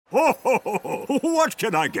Ho, ho, ho, ho. What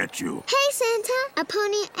can I get you? Hey, Santa. A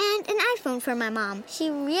pony and an iPhone for my mom. She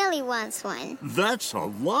really wants one. That's a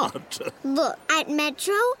lot. Look, at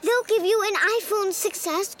Metro, they'll give you an iPhone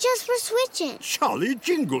 6S just for switching. Jolly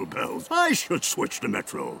jingle bells. I should switch to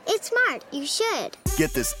Metro. It's smart. You should.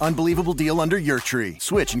 Get this unbelievable deal under your tree.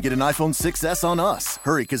 Switch and get an iPhone 6S on us.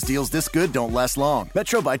 Hurry, because deals this good don't last long.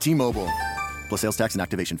 Metro by T-Mobile. Plus sales tax and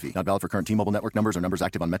activation fee. Not valid for current T-Mobile network numbers or numbers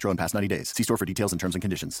active on Metro in past 90 days. See store for details and terms and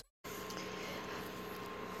conditions.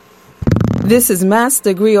 This is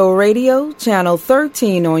Master Griot Radio, channel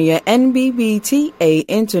 13 on your NBBTA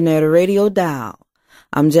Internet Radio dial.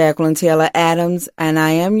 I'm Jacqueline Taylor Adams, and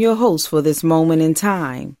I am your host for this moment in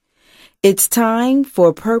time. It's time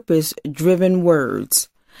for purpose-driven words,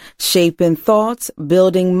 shaping thoughts,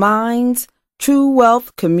 building minds, true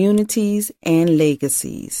wealth, communities, and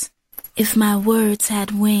legacies. If my words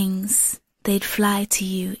had wings, they'd fly to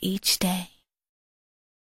you each day.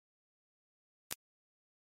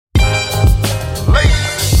 Ladies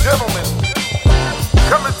and gentlemen,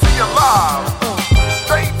 coming to you live,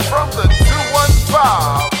 straight from the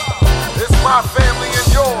 215. It's my family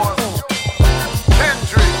and yours,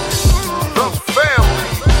 Kendrick, the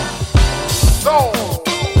family soul.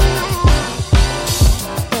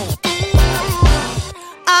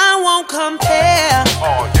 I won't compare.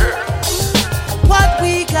 Oh yeah. What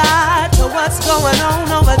we got to what's going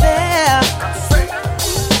on over there.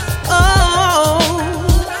 Oh,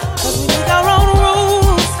 'cause we make our own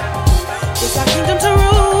rules. It's our kingdom to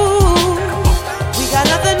rule. We got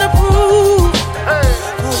nothing to prove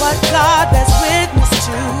but what God bears witness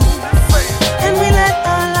to. And we let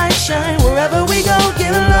our light shine wherever we go.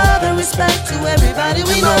 Give love and respect to everybody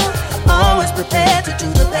we know. Always prepared to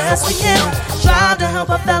do the best we can. Strive to help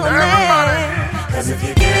a fellow man. 'Cause if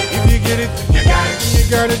you get it, you got it, you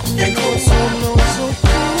got it, you know so cool.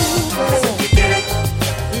 'Cause if you get it,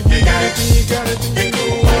 you got it, you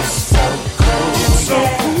know it's so cool. It's so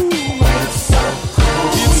cool. It's so cool.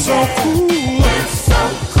 It's so cool. It's so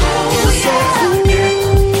cool. It's so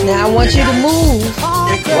cool. Now I want you to move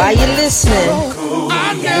while you're listening.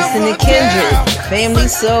 Listen to Kendrick, Family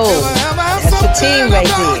Soul. That's the team right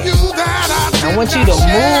there. I want you to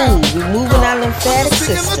move. We're moving our lymphatic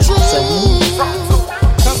system. So move.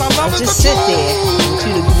 Don't just sit there. I want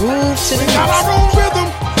you to groove to the music. Got our own rhythm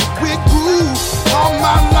with groove. All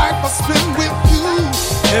my life I spend with you.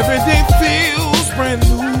 Every day feels brand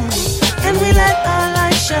new. And we let our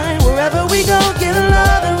light shine wherever we go. Give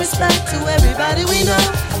love and respect to everybody we know.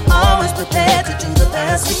 Always prepared to do the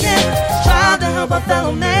best we can. Try to help a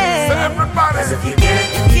fellow man. So everybody, 'cause if you get it,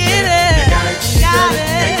 you get it. You got it.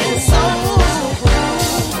 It's so cool.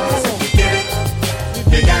 'Cause if you get it,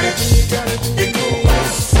 you got it. You know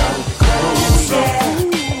it's so cool. It's so cool.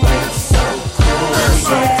 It's so cool. It's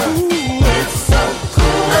so cool. It's so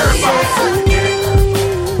cool. Everybody get it.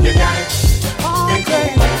 You got it. You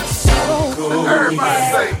know it's so cool. Everybody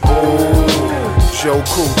say, Joe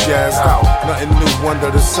Cool, jazzed out. Nothing new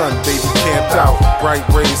under the sun, baby camped out. Bright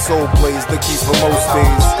rays, soul blaze, the keys for most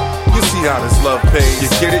days. You see how this love pays. You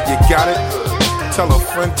get it, you got it. Tell a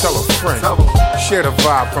friend, tell a friend. Share the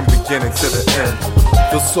vibe from beginning to the end.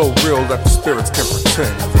 Feel so real that the spirits can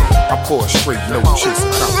pretend. I pour straight, no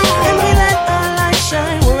chasing comprehend. And we let our light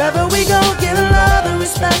shine wherever we go. Give love and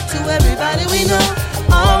respect to everybody we know.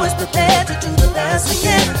 Always prepared to do the best we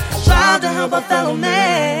can. Strive to help a fellow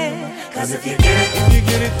man. 'Cause if you get it, you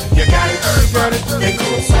got it, you got it, you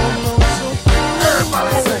know it's so cool.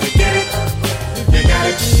 Everybody say, if you get it, you got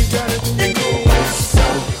it, you know it's so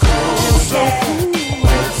cool. It's so cool.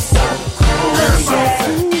 It's so cool. It's so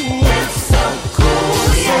cool. It's so cool.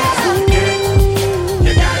 If you get it,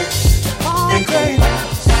 you got it, you know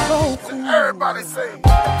it's so cool. everybody say.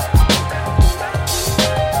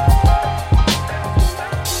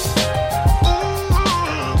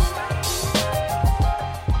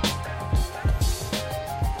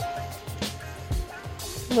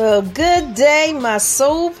 Well, good day, my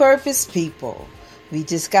soul purpose people. We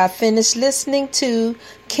just got finished listening to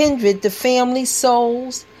Kindred, the Family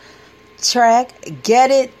Souls track, Get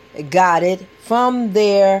It, Got It, from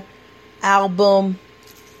their album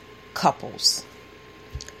Couples.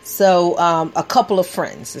 So, A Couple of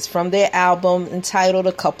Friends. It's from their album entitled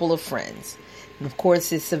A Couple of Friends. And of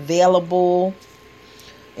course, it's available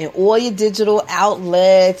in all your digital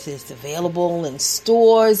outlets. It's available in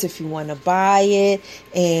stores if you want to buy it.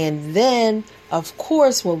 And then, of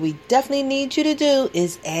course, what we definitely need you to do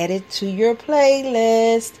is add it to your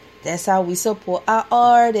playlist. That's how we support our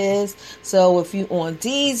artists. So if you're on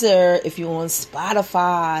Deezer, if you're on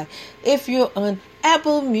Spotify, if you're on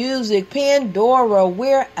Apple Music, Pandora,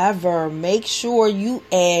 wherever, make sure you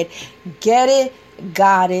add Get It,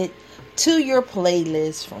 Got It to your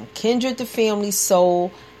playlist from Kindred the Family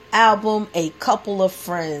Soul album, A Couple of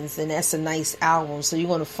Friends. And that's a nice album. So you're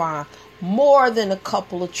going to find more than a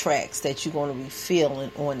couple of tracks that you're going to be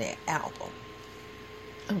feeling on that album.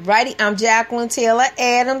 Alrighty, I'm Jacqueline Taylor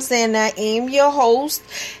Adams, and I am your host.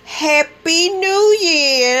 Happy New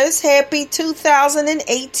Year's, happy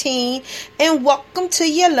 2018, and welcome to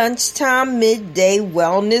your lunchtime midday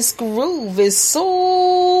wellness groove. It's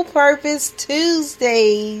Soul Purpose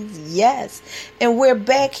Tuesdays, yes, and we're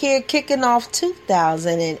back here kicking off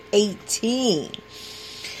 2018.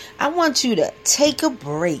 I want you to take a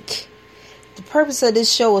break. The purpose of this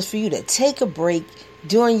show is for you to take a break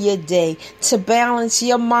during your day to balance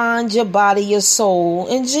your mind, your body, your soul,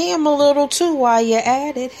 and jam a little too while you're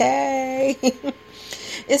at it. Hey,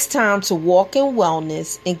 it's time to walk in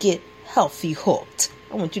wellness and get healthy hooked.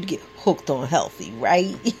 I want you to get hooked on healthy,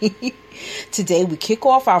 right? Today we kick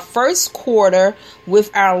off our first quarter with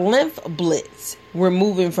our Lymph Blitz. We're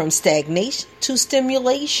moving from stagnation to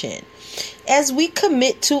stimulation as we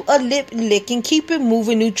commit to a lip lick and keep it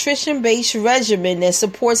moving nutrition-based regimen that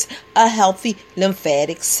supports a healthy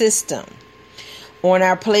lymphatic system. On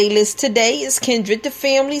our playlist today is Kindred the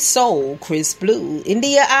Family Soul, Chris Blue,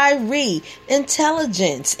 India Irie,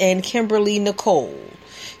 Intelligence, and Kimberly Nicole.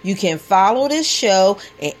 You can follow this show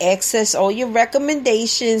and access all your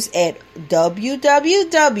recommendations at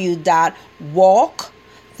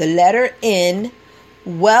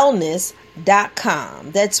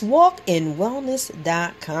www.walkwellness.com. That's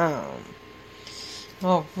walkinwellness.com.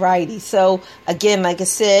 Alrighty. So again, like I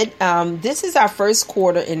said, this is our first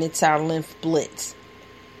quarter and it's our Lymph Blitz.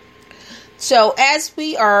 So as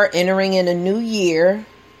we are entering in a new year,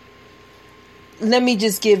 let me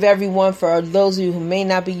just give everyone, for those of you who may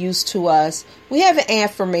not be used to us, we have an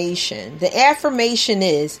affirmation. The affirmation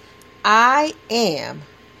is, I am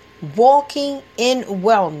walking in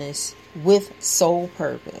wellness with soul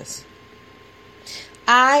purpose.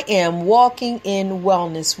 I am walking in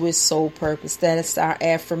wellness with soul purpose. That is our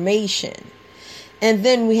affirmation. And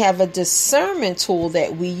then we have a discernment tool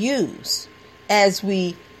that we use as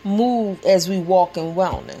we move, as we walk in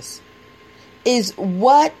wellness. Is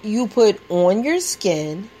what you put on your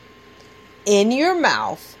skin, in your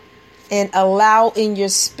mouth, and allow in your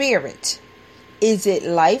spirit. Is it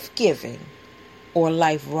life-giving or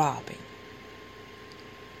life-robbing?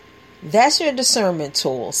 That's your discernment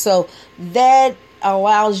tool. So that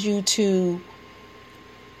allows you to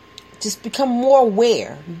just become more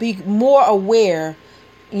aware. Be more aware.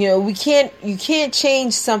 You know, you can't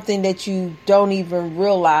change something that you don't even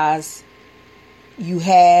realize you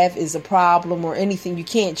have is a problem or anything. You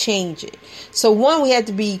can't change it. So one, we have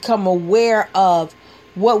to become aware of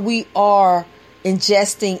what we are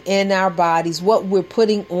ingesting in our bodies, what we're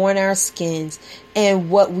putting on our skins,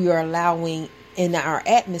 and what we are allowing in our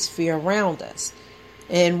atmosphere around us.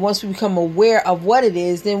 And once we become aware of what it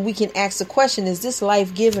is, then we can ask the question, is this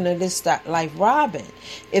life-giving or this life-robbing?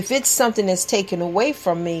 If it's something that's taken away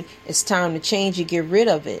from me, it's time to change it, get rid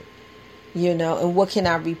of it. You know, and what can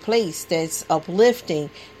I replace that's uplifting?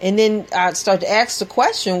 And then I start to ask the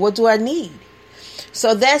question, what do I need?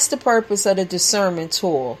 So that's the purpose of the discernment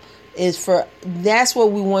tool. That's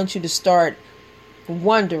what we want you to start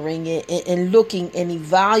wondering and looking and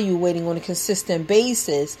evaluating on a consistent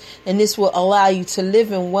basis. And this will allow you to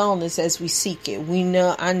live in wellness as we seek it.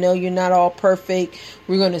 I know you're not all perfect.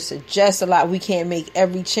 We're going to suggest a lot. We can't make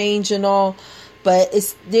every change and all. But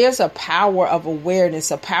there's a power of awareness,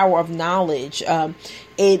 a power of knowledge.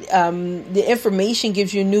 The information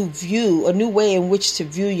gives you a new way in which to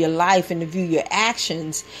view your life and to view your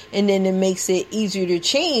actions. And then it makes it easier to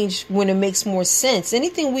change when it makes more sense.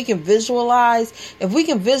 Anything we can visualize, if we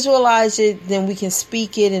can visualize it, then we can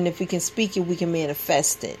speak it. And if we can speak it, we can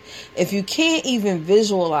manifest it. If you can't even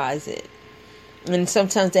visualize it, and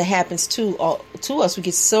sometimes that happens to us, we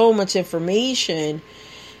get so much information,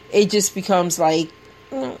 it just becomes like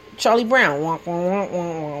Charlie Brown.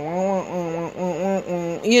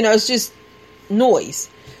 It's just noise.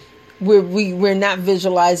 We're not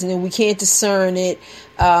visualizing it. We can't discern it.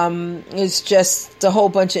 It's just a whole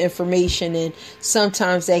bunch of information, and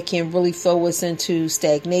sometimes that can really throw us into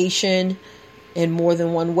stagnation in more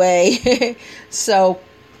than one way. So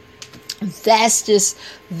that's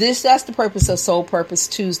the purpose of Soul Purpose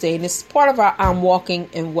Tuesday, and it's part of our I'm Walking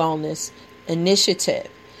in Wellness initiative.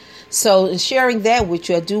 So in sharing that with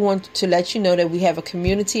you, I do want to let you know that we have a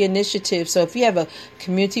community initiative. So if you have a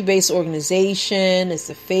community-based organization, it's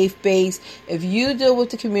a faith-based, if you deal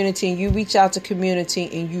with the community and you reach out to community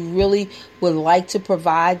and you really would like to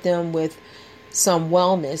provide them with some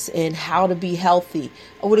wellness and how to be healthy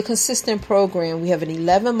with a consistent program. We have an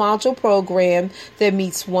 11-module program that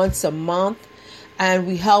meets once a month, and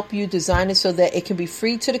we help you design it so that it can be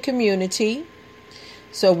free to the community.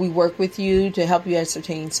 So we work with you to help you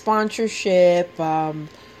ascertain sponsorship,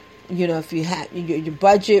 if you have your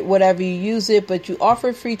budget, whatever you use it, but you offer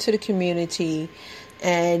it free to the community.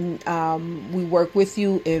 And we work with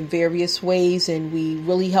you in various ways, and we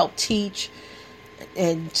really help teach.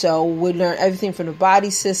 And so we learn everything from the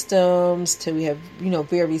body systems to we have,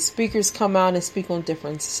 various speakers come out and speak on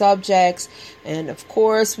different subjects. And of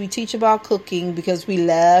course, we teach about cooking because we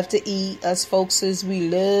love to eat. Us folks, we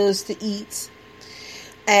love to eat.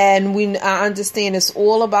 And I understand it's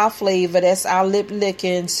all about flavor. That's our lip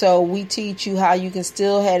licking. So we teach you how you can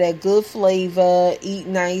still have that good flavor, eat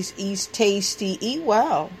nice, eat tasty, eat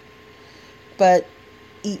well, but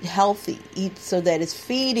eat healthy. Eat so that it's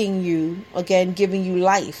feeding you, again, giving you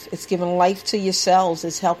life. It's giving life to your cells.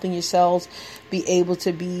 It's helping your cells be able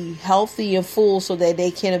to be healthy and full so that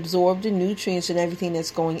they can absorb the nutrients and everything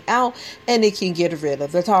that's going out, and they can get rid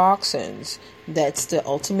of the toxins. That's the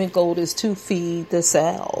ultimate goal, is to feed the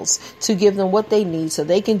cells, to give them what they need so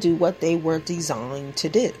they can do what they were designed to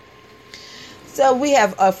do. So we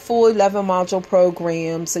have a full 11-module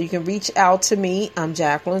program, so you can reach out to me. I'm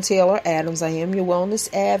Jacqueline Taylor Adams. I am your wellness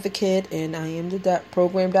advocate, and I am the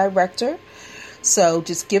program director. So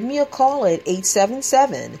just give me a call at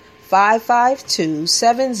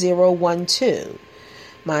 877-552-7012.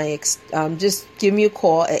 Just give me a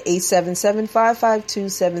call at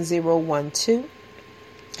 877-552-7012.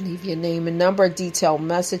 Leave your name and number, a detailed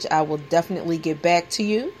message. I will definitely get back to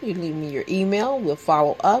you. You leave me your email. We'll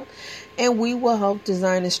follow up. And we will help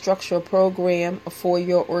design and structure a program for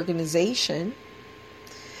your organization.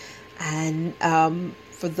 And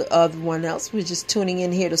for the other one else, we're just tuning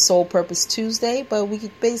in here to Soul Purpose Tuesday. But we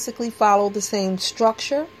could basically follow the same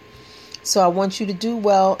structure. So I want you to do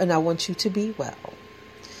well, and I want you to be well.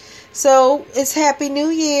 So it's Happy New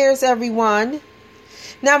Year's, everyone.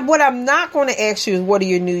 Now, what I'm not going to ask you is what are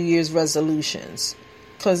your New Year's resolutions?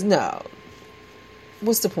 Because no,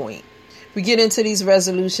 what's the point? We get into these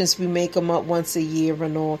resolutions, we make them up once a year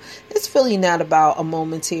and all. It's really not about a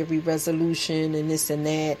momentary resolution and this and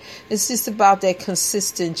that. It's just about that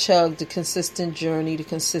consistent chug, the consistent journey, the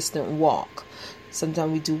consistent walk.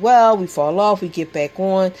 Sometimes we do well, we fall off, we get back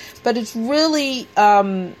on. But it's really,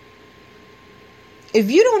 if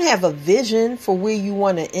you don't have a vision for where you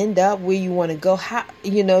want to end up, where you want to go,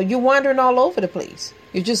 you're wandering all over the place.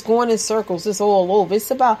 You're just going in circles. It's all over.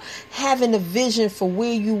 It's about having a vision for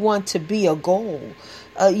where you want to be, a goal,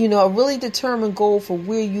 a really determined goal for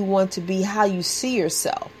where you want to be, how you see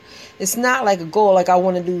yourself. It's not like a goal like I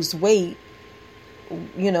want to lose weight.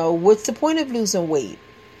 What's the point of losing weight?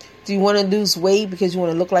 Do you want to lose weight because you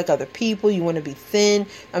want to look like other people? You want to be thin?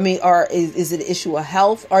 Or is it an issue of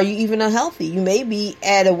health? Are you even unhealthy? You may be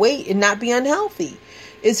at a weight and not be unhealthy.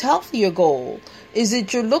 Is health your goal? Is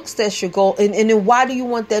it your looks that's your goal? And then why do you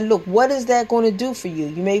want that look? What is that going to do for you?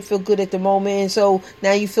 You may feel good at the moment, and so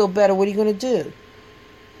now you feel better. What are you going to do?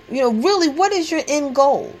 Really, what is your end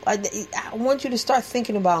goal? I want you to start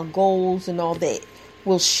thinking about goals and all that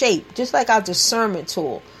will shape, just like our discernment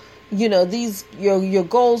tool. These your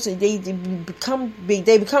goals, they become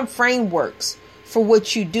frameworks for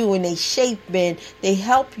what you do, and they shape and they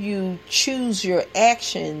help you choose your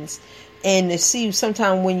actions. And to see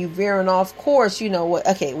sometimes when you're veering off course,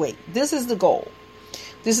 okay, wait, this is the goal.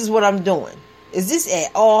 This is what I'm doing. Is this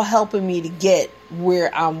at all helping me to get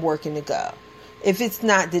where I'm working to go? If it's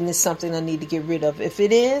not, then it's something I need to get rid of. If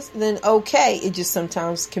it is, then okay. It just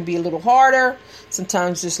sometimes can be a little harder.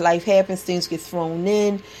 Sometimes just life happens. Things get thrown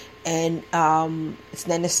in. And it's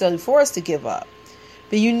not necessarily for us to give up.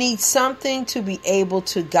 But you need something to be able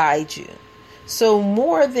to guide you. So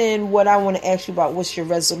more than what I want to ask you about, what's your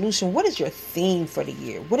resolution? What is your theme for the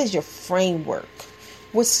year? What is your framework?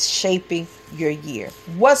 What's shaping your year?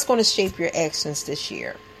 What's going to shape your actions this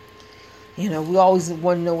year? We always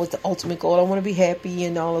want to know what's the ultimate goal. I want to be happy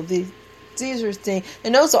and all of these. These are things,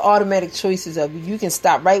 and those are automatic choices of you. You can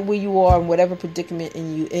stop right where you are in whatever predicament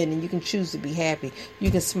you in, and you can choose to be happy. You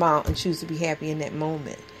can smile and choose to be happy in that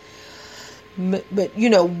moment. But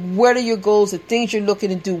what are your goals? The things you're looking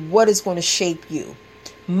to do. What is going to shape you?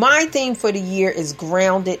 My theme for the year is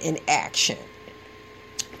grounded in action.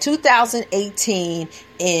 2018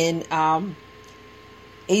 in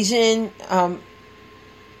Asian,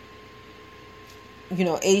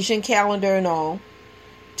 Asian calendar and all.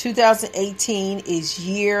 2018 is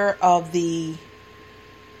year of the,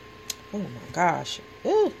 oh my gosh,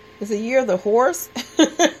 it's a year of the horse.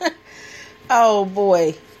 Oh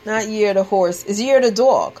boy, not year of the horse. It's year of the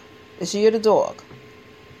dog. This year of the dog.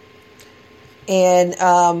 And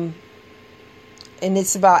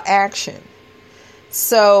it's about action.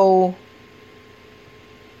 So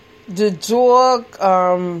the dog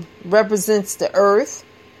represents the earth.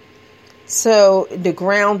 So the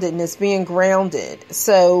groundedness, being grounded.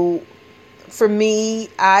 So for me,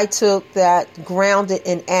 I took that grounded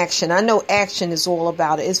in action. I know action is all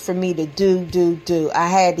about it. It's for me to do. I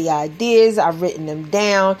had the ideas. I've written them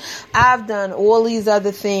down. I've done all these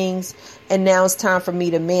other things. And now it's time for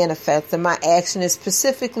me to manifest. And my action is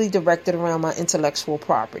specifically directed around my intellectual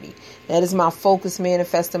property. That is my focus,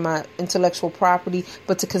 manifesting my intellectual property,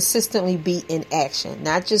 but to consistently be in action.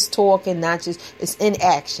 Not just talking, it's in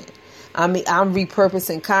action. I mean, I'm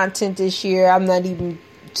repurposing content this year. I'm not even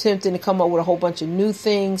attempting to come up with a whole bunch of new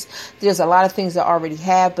things. There's a lot of things I already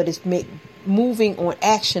have, but it's moving on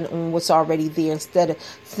action on what's already there instead of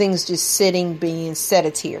things just sitting, being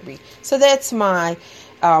sedentary. So that's my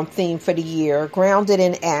theme for the year, grounded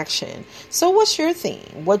in action. So what's your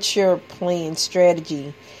theme? What's your plan,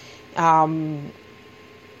 strategy? Once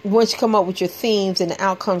you come up with your themes and the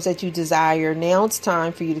outcomes that you desire, now it's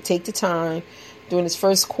time for you to take the time during this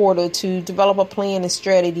first quarter to develop a plan and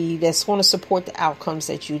strategy that's going to support the outcomes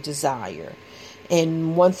that you desire.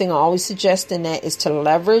 And one thing I always suggest in that is to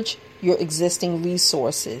leverage your existing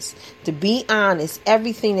resources. To be honest,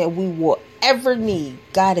 everything that we will ever need,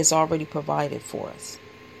 God has already provided for us.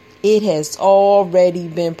 It has already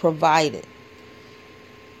been provided.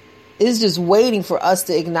 It's just waiting for us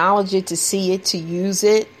to acknowledge it, to see it, to use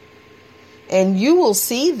it. And you will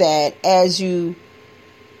see that as you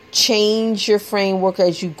change your framework,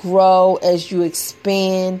 as you grow, as you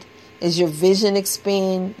expand, as your vision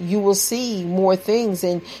expand, you will see more things,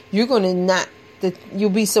 and you're going to you'll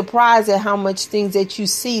be surprised at how much things that you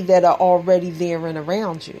see that are already there and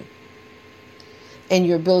around you, and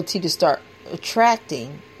your ability to start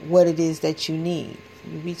attracting what it is that you need.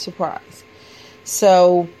 You'll be surprised.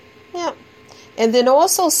 So, yeah. And then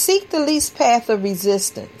also seek the least path of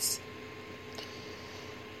resistance.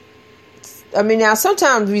 I mean, now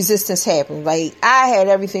sometimes resistance happens. Like, I had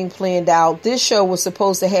everything planned out. This show was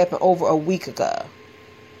supposed to happen over a week ago.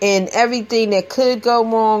 And everything that could go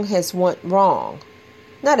wrong has went wrong.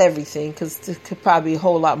 Not everything, because there could probably be a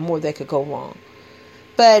whole lot more that could go wrong.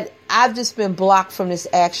 But I've just been blocked from this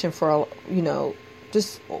action for,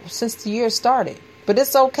 just since the year started. But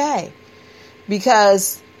it's okay,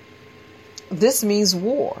 because this means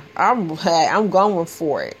war. I'm going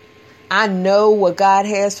for it. I know what God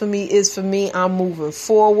has for me is for me. I'm moving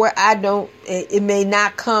forward. It may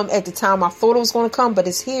not come at the time I thought it was going to come, but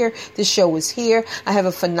it's here. The show is here. I have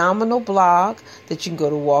a phenomenal blog that you can go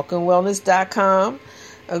to walkingwellness.com.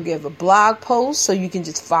 I'll give a blog post so you can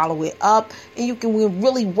just follow it up, and you can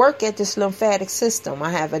really work at this lymphatic system. I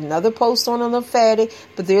have another post on the lymphatic,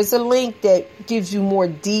 but there's a link that gives you more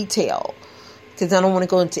detail, because I don't want to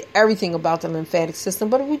go into everything about the lymphatic system,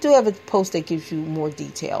 but we do have a post that gives you more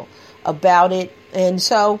detail about it. And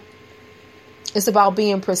so it's about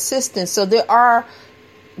being persistent. So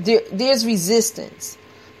there's resistance,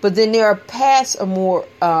 but then there are paths or more.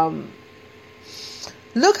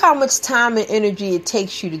 Look how much time and energy it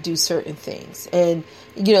takes you to do certain things. And,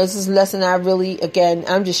 this is a lesson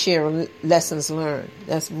I'm just sharing lessons learned.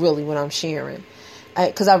 That's really what I'm sharing.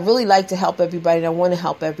 Because I really like to help everybody, and I want to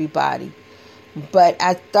help everybody. But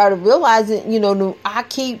I started realizing, I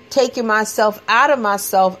keep taking myself out of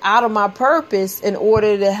my purpose in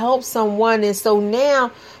order to help someone. And so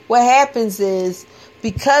now what happens is,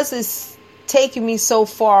 because it's taking me so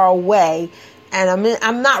far away, and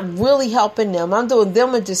I'm not really helping them, I'm doing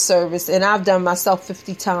them a disservice, and I've done myself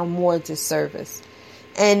 50 times more disservice.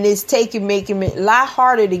 And it's making it a lot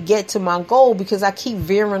harder to get to my goal, because I keep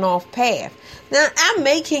veering off path. Now,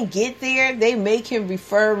 I can get there. They can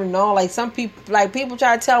refer and all. Like some people, people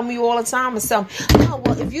try to tell me all the time or something. Oh,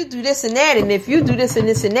 well, if you do this and that, and if you do this and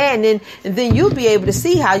this and that, and then you'll be able to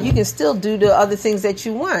see how you can still do the other things that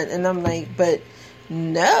you want. And I'm like, but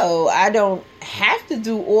no, I don't have to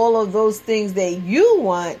do all of those things that you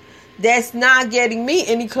want. That's not getting me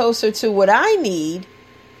any closer to what I need.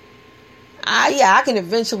 I can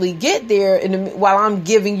eventually get there while I'm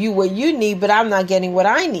giving you what you need, but I'm not getting what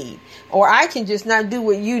I need. Or I can just not do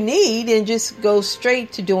what you need and just go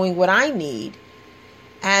straight to doing what I need.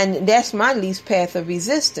 And that's my least path of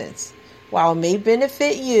resistance. While it may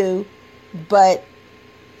benefit you, but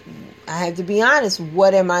I have to be honest,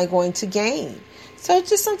 what am I going to gain? So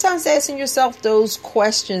just sometimes asking yourself those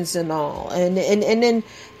questions and all. And then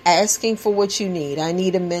asking for what you need. I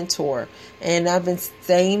need a mentor. And I've been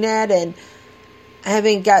saying that, and I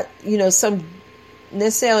haven't got, some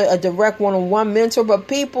necessarily a direct one-on-one mentor, but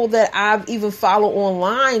people that I've even followed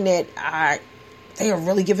online that they are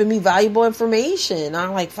really giving me valuable information.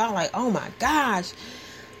 I felt like, oh my gosh.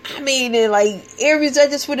 I mean, in like areas I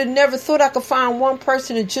just would have never thought I could find one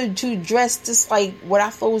person to address just like what I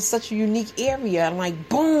thought was such a unique area. I'm like,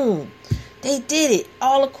 boom, they did it.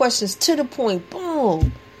 All the questions to the point,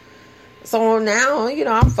 boom. So now,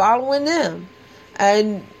 I'm following them.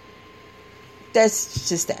 And that's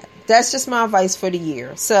just that. That's just my advice for the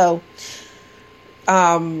year. So,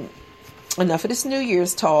 enough of this New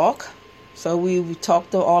Year's talk. So we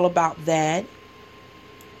talked all about that.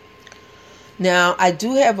 Now, I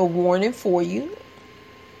do have a warning for you.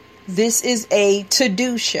 This is a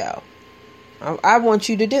to-do show. I want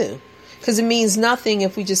you to do. Because it means nothing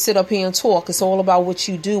if we just sit up here and talk. It's all about what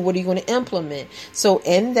you do. What are you going to implement? So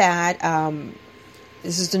in that,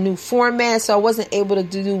 this is the new format. So I wasn't able to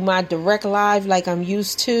do my direct live like I'm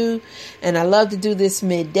used to. And I love to do this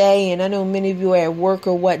midday. And I know many of you are at work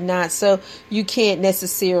or whatnot. So you can't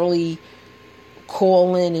necessarily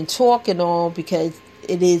call in and talk and all because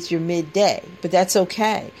it is your midday. But that's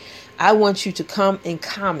okay. I want you to come and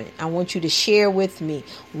comment. I want you to share with me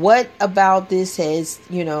what about this has,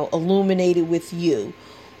 illuminated with you.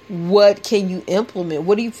 What can you implement?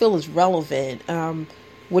 What do you feel is relevant?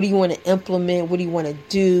 What do you want to implement? What do you want to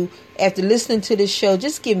do? After listening to this show,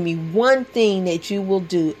 just give me one thing that you will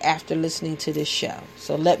do after listening to this show.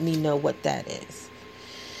 So let me know what that is.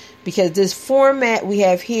 Because this format we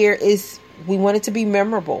have here we want it to be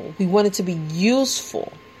memorable. We want it to be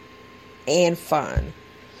useful and fun.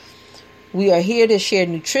 We are here to share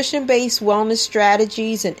nutrition-based wellness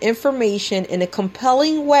strategies and information in a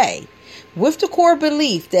compelling way with the core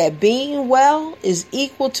belief that being well is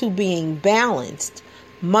equal to being balanced,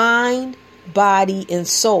 mind, body, and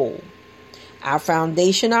soul. Our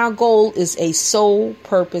foundation, our goal is a soul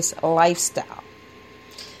purpose lifestyle.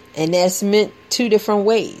 And that's meant two different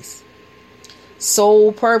ways.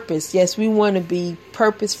 Soul purpose. Yes, we want to be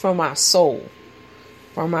purpose from our soul.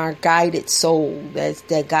 From our guided soul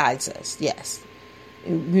that guides us. Yes.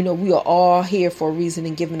 We are all here for a reason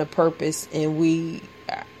and given a purpose. And we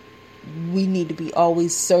need to be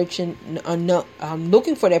always searching,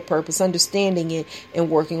 looking for that purpose, understanding it, and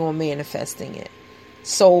working on manifesting it.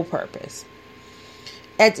 Soul purpose.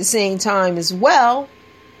 At the same time as well,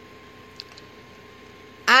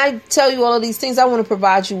 I tell you all of these things. I want to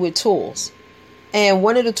provide you with tools. And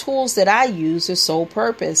one of the tools that I use is Soul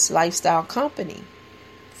Purpose Lifestyle Company.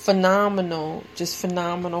 Phenomenal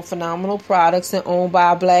products and owned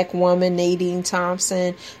by a black woman, Nadine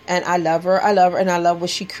Thompson. And I love her. And I love what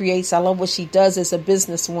she creates. I love what she does as a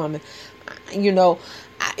businesswoman. I know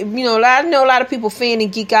a lot of people fan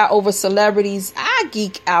and geek out over celebrities. I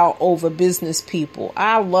geek out over business people.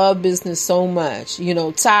 I love business so much.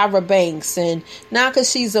 Tyra Banks, and not because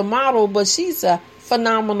she's a model, but she's a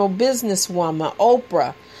phenomenal businesswoman.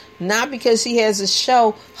 Oprah, not because she has a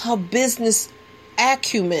show, her business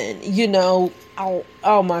acumen,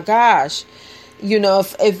 oh my gosh,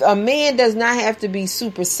 if a man does not have to be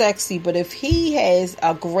super sexy, but if he has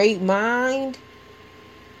a great mind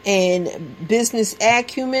and business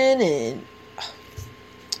acumen, and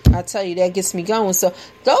I tell you, that gets me going. So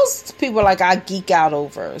those people I geek out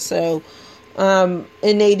over. So and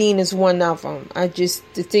Nadine is one of them.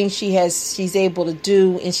 The things she's able to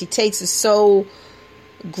do, and she takes it so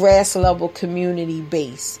grass level community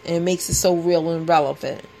base and makes it so real and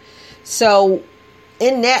relevant. So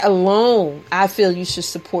in that alone, I feel you should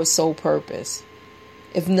support Soul Purpose.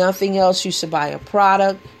 If nothing else, you should buy a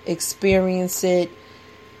product, experience it.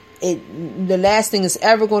 The last thing it's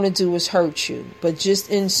ever going to do is hurt you, but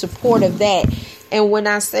just in support of that. And when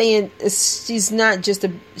I say she's not just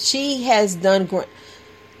she has done great.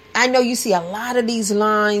 I know you see a lot of these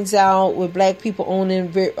lines out with black people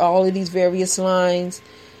owning all of these various lines,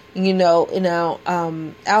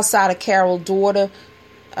 outside of Carol's daughter,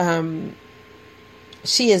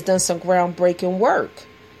 she has done some groundbreaking work.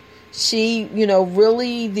 She,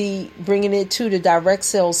 really bringing it to the direct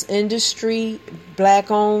sales industry,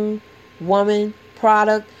 black owned woman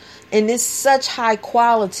product, and it's such high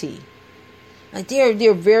quality. Like there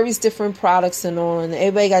are various different products and all, and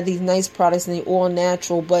everybody got these nice products and they're all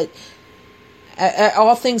natural, but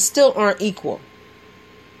all things still aren't equal.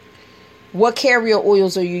 What carrier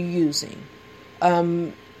oils are you using?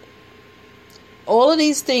 All of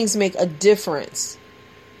these things make a difference.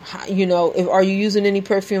 Are you using any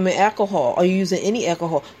perfume and alcohol? Are you using any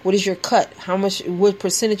alcohol? What is your cut? What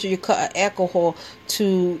percentage of your cut of alcohol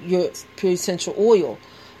to your pure essential oil?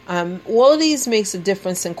 All of these makes a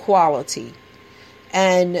difference in quality.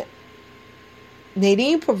 And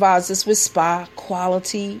Nadine provides us with spa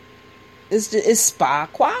quality It's spa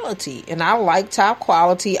quality, and I like top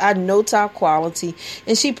quality. I know top quality,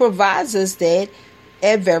 and she provides us that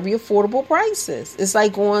at very affordable prices. It's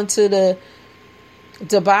like going to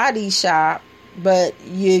the body shop, but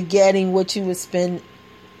you're getting what you would spend.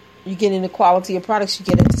 You're getting the quality of products you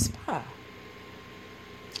get at the spa.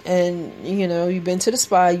 And, you know, you've been to the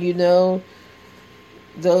spa, you know,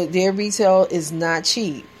 their retail is not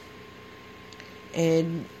cheap.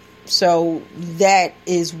 And so that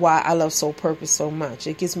is why I love Soul Purpose so much.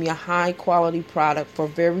 It gives me a high quality product for a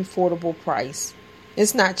very affordable price.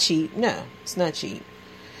 It's not cheap. No, it's not cheap.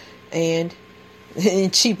 And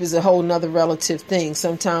cheap is a whole nother relative thing.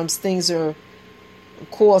 Sometimes things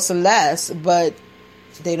cost less, but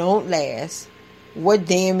they don't last. What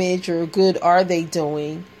damage or good are they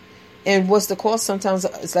doing? And what's the cost? Sometimes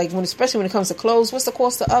it's like especially when it comes to clothes, what's the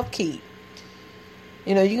cost of upkeep?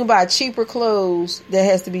 You know, you can buy cheaper clothes that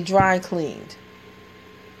has to be dry cleaned.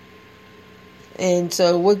 And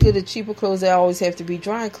so what good are cheaper clothes that always have to be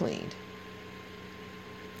dry cleaned?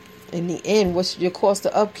 In the end, what's your cost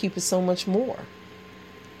of upkeep is so much more.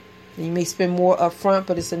 And you may spend more up front,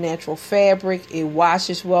 but it's a natural fabric. It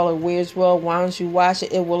washes well, it wears well. Once you wash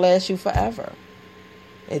it, it will last you forever.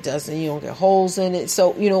 It doesn't, you don't get holes in it.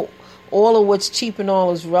 So, you know, all of what's cheap and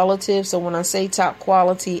all is relative. So when I say top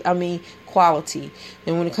quality, I mean quality.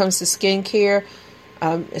 And when it comes to skincare,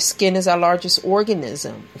 skin is our largest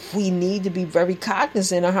organism. We need to be very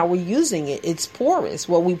cognizant of how we're using it. It's porous.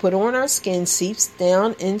 What we put on our skin seeps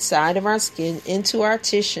down inside of our skin into our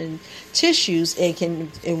tissues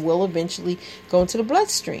and will eventually go into the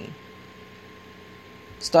bloodstream.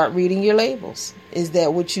 Start reading your labels. Is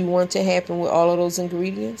that what you want to happen with all of those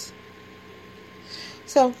ingredients?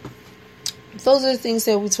 So, those are the things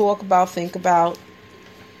that we talk about, think about,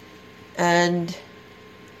 and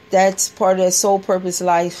that's part of that Soul Purpose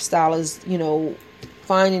lifestyle is, you know,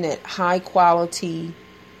 finding that high quality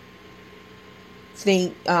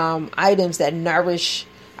items that nourish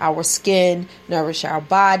our skin, nourish our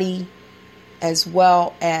body, as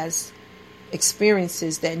well as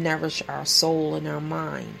experiences that nourish our soul and our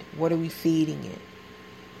mind. What are we feeding it?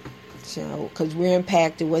 So, because we're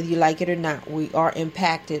impacted, whether you like it or not, we are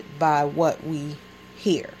impacted by what we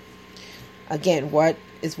hear. Again, what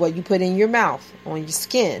is what you put in your mouth, on your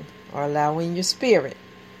skin, or allow in your spirit.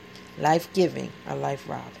 Life-giving or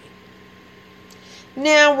life-robbing.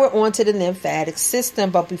 Now we're on to the lymphatic system.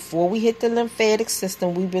 But before we hit the lymphatic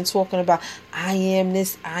system, we've been talking about I am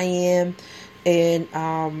this, I am. And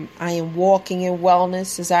I am walking in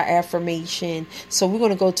wellness is our affirmation. So we're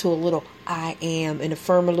going to go to a little I am and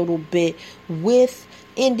affirm a little bit with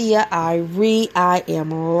India Irie. I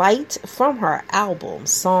am light from her album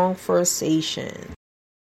Song Versation.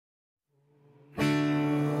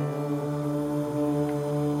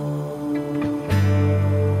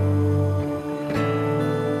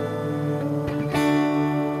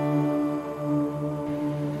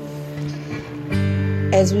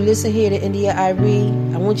 As we listen here to India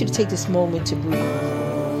Irie, I want you to take this moment to breathe.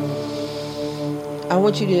 I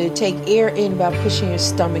want you to take air in by pushing your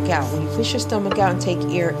stomach out. When you push your stomach out and take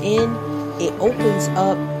air in, it opens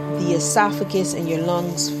up the esophagus and your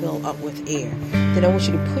lungs fill up with air. Then I want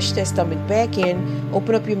you to push that stomach back in,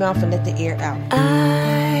 open up your mouth and let the air out.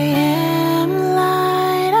 I am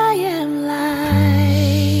light, I am light.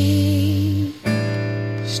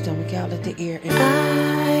 Push stomach out, let the air in.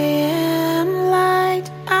 I am light,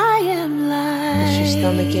 I am light. Push your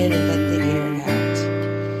stomach in and let the air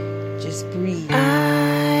out. Just breathe. I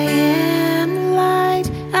am light,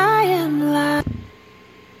 I am light.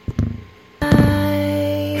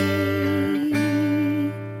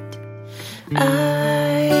 I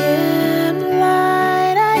am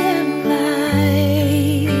light, I am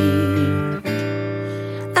light.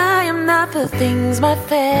 I am not the things my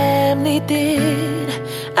family did.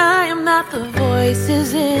 I am not the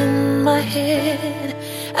voices in my head.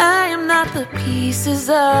 I am not the pieces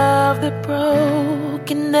of the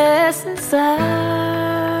brokenness inside.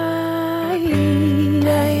 I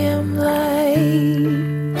am light.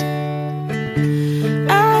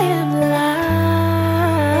 I am light.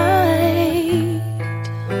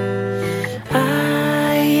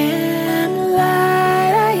 I am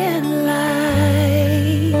light. I am light.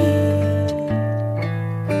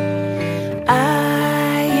 I am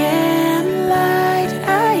light.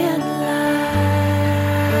 I am light.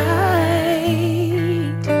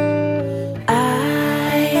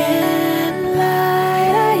 I am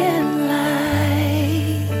light. I am light.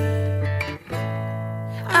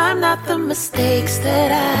 I'm not the mistakes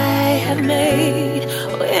that I have made,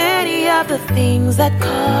 or any of the things that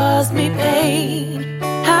caused me pain.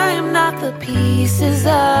 I am not the pieces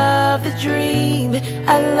of the dream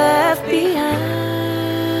I left behind.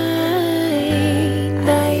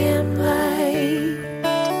 I am light.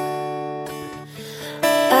 I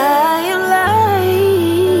am light.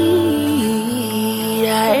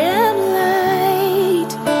 I am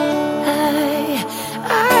light. I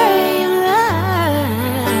am light.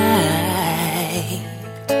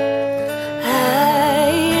 I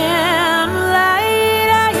am light.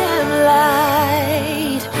 I am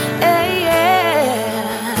light. Hey,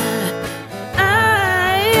 yeah. I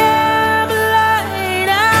am light.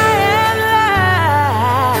 I am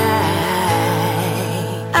light.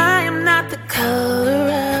 I am not the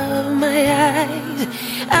color of my eyes.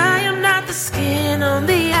 I am not the skin on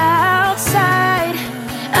the outside.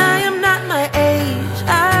 I am not my age.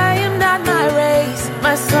 I am not my race.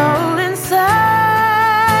 My soul inside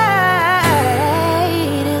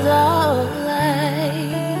is all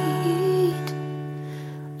light.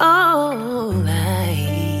 All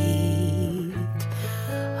light.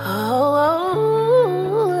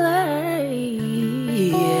 All light.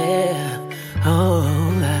 Yeah. All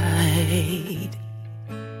light.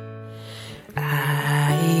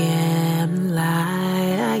 I am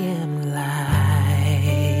light. I am light.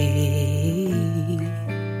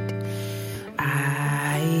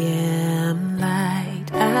 I am light.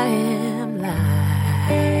 I am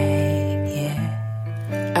light. Yeah.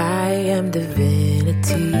 I am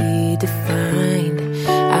divinity defined.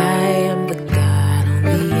 I am the God on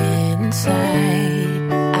the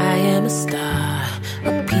inside. I am a star,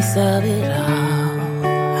 a piece of it all. I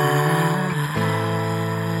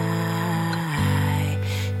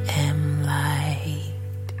am light.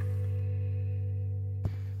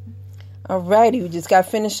 Alrighty, we just got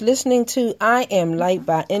finished listening to I Am Light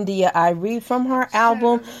by India Irie from her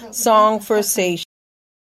album Song for Sation.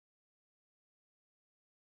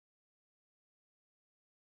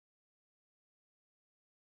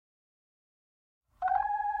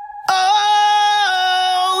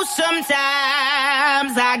 Oh,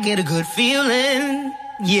 sometimes I get a good feeling,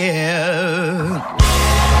 yeah.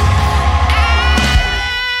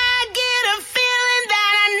 I get a feeling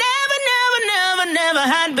that I never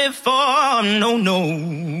had before, no.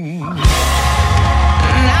 And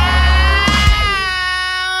I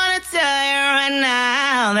wanna tell you right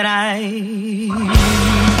now that I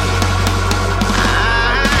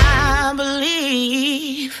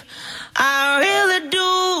believe, I really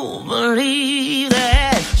do believe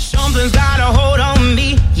that something's got a hold on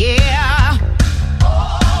me, yeah.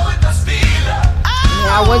 Oh, it must be love.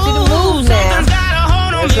 Now I want you to move now.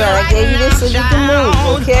 That's right, I gave you this so you can move,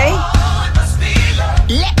 okay?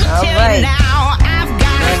 All right. And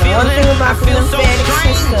the one thing about the lymphatic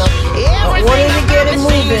system, in order to get it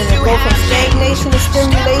moving and go from stagnation to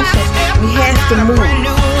stimulation, we have to move.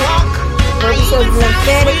 The purpose of the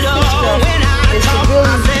lymphatic system is to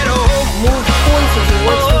really move poisons. It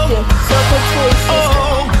works with the circulatory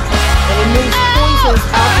system, and it moves poisons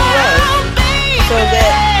out the way so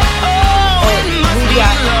that we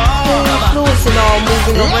got fluids and all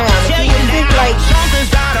moving around. If you think like,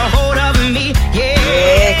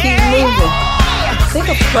 yeah, keep moving. Think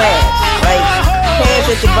of crabs, like crabs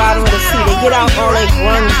at the bottom of the sea. They get out all that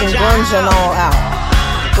grunge and all out.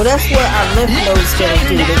 Well, that's what our lymph nodes gonna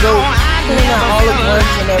do. They go clean out all the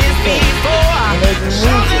grunge and everything, and they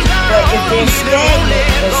remove it. But if they're stagnant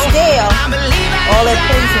or stale, all that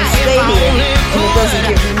poison stay there and it doesn't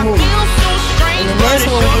get removed. And then that's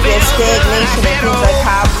when we get that stagnation and things like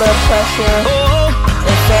high blood pressure,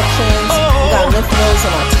 infections. We got lymph nodes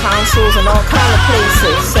in our tonsils and all kind of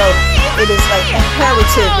places. So it is like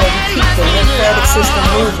imperative that we keep the lymphatic system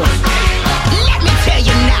moving. Let me tell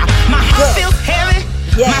you now, my heart feels heavy,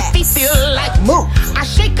 my feet feel like move. I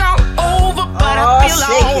shake all over, but I feel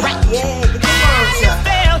alright. Yeah, get your arms up.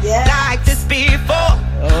 Felt like this before.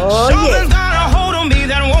 Something's got a hold on me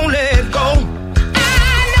that won't let go. I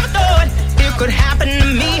never thought it could happen to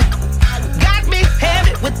me. Got me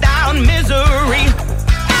heavy without misery.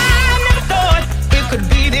 I never thought it could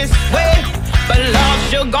be this way, but Lord,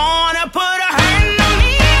 you're gonna put a hand on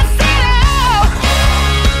me and say, oh,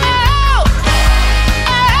 oh.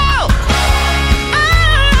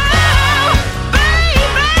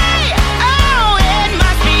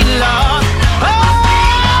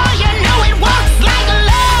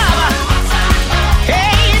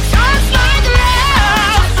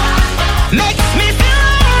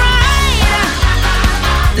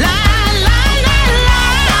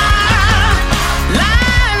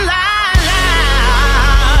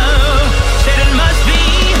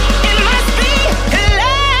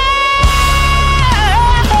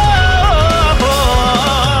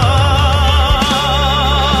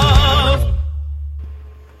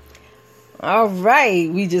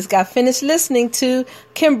 right. We just got finished listening to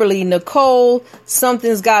Kimberly Nicole,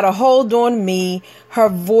 Something's Got a Hold on Me, her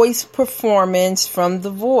voice performance from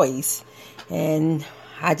The Voice. And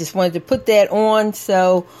I just wanted to put that on.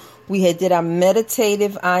 So we had did our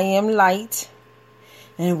meditative I Am Light,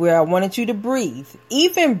 and where I wanted you to breathe.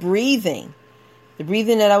 Even breathing. The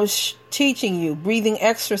breathing that I was teaching you, breathing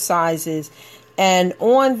exercises. And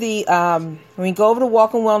on the, when you go over to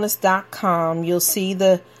walkandwellness.com, you'll see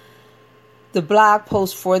the blog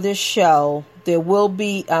post for this show. There will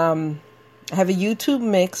be, I have a YouTube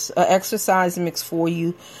mix, an exercise mix for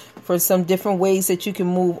you for some different ways that you can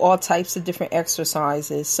move all types of different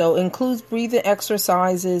exercises. So it includes breathing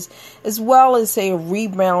exercises, as well as, say, a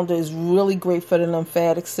rebounder is really great for the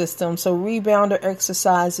lymphatic system. So rebounder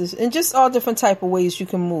exercises and just all different type of ways you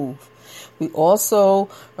can move. We also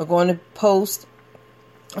are going to post,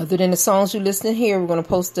 other than the songs you listen to here, we're going to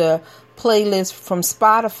post a playlist from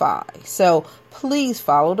Spotify. So please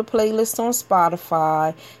follow the playlist on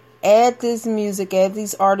Spotify. Add this music, add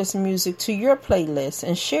these artists' music to your playlist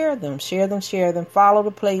and share them. Follow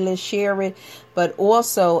the playlist, share it, but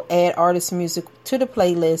also add artist music to the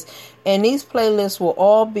playlist. And these playlists will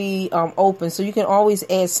all be open, so you can always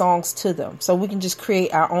add songs to them. So we can just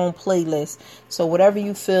create our own playlist. So whatever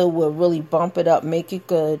you feel will really bump it up, make it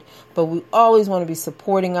good. But we always want to be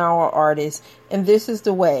supporting our artists. And this is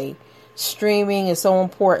the way. Streaming is so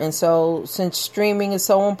important. So since streaming is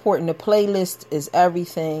so important, the playlist is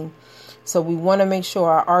everything. So we want to make sure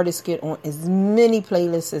our artists get on as many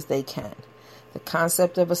playlists as they can. The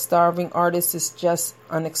concept of a starving artist is just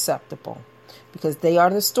unacceptable, because they are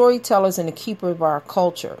the storytellers and the keeper of our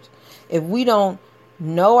culture. If we don't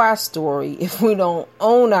know our story, if we don't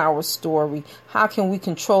own our story, how can we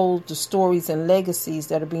control the stories and legacies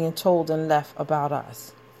that are being told and left about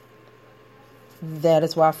us? That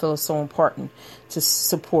is why I feel it's so important to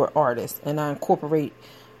support artists, and I incorporate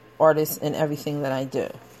artists in everything that I do.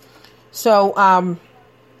 So,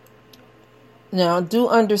 now do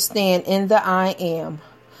understand in the I am,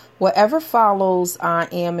 whatever follows I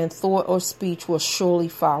am in thought or speech will surely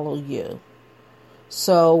follow you.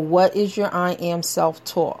 So what is your I am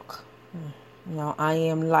self-talk? I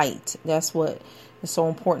am light. That's what is so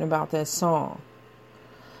important about that song.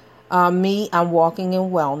 Me, I'm walking in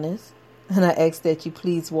wellness. And I ask that you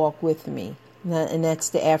please walk with me. And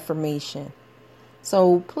that's the affirmation.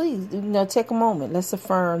 So please, take a moment. Let's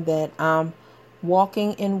affirm that I'm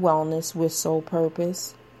walking in wellness with soul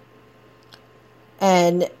purpose.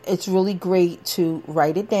 And it's really great to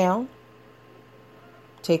write it down.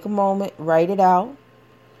 Take a moment, write it out.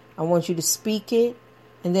 I want you to speak it.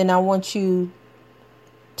 And then I want you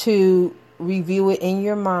to review it in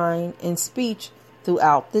your mind and speech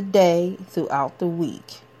throughout the day, throughout the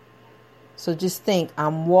week. So just think,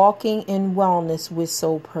 I'm walking in wellness with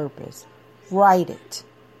soul purpose. Write it.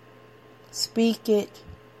 Speak it.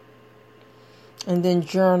 And then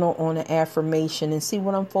journal on an affirmation and see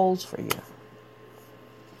what unfolds for you.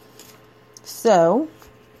 So,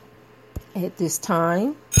 at this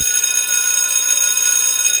time,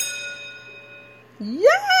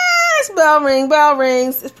 bell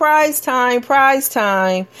rings. It's prize time.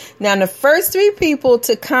 Now, the first 3 people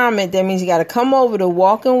to comment, that means you got to come over to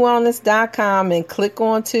walkandwellness.com and click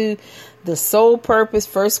onto the Soul Purpose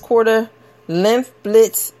first quarter Lymph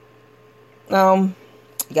Blitz. You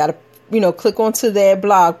got to, click onto that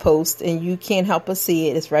blog post, and you can't help but see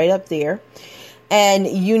it. It's right up there. And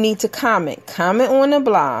you need to comment on the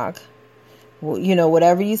blog. Well,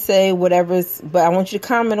 whatever you say, but I want you to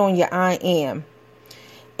comment on your I am.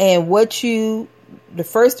 And the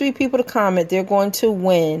first 3 people to comment, they're going to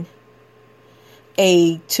win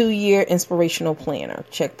a 2-year inspirational planner,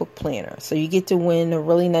 checkbook planner. So you get to win a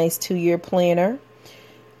really nice 2-year planner.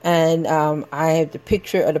 And I have the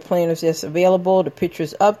picture of the planners that's available. The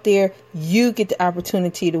picture's up there. You get the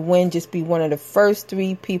opportunity to win. Just be one of the first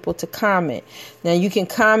 3 people to comment. Now, you can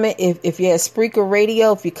comment if you're at Spreaker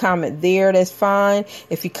Radio. If you comment there, that's fine.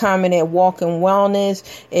 If you comment at Walk and Wellness,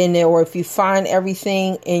 or if you find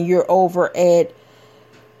everything and you're over at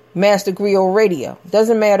Master Griot Radio,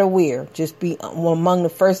 doesn't matter where. Just be among the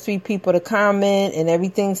first 3 people to comment, and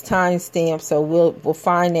everything's time stamped. So we'll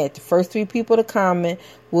find that the first 3 people to comment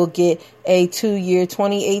will get a 2-year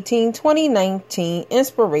 2018-2019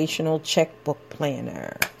 inspirational checkbook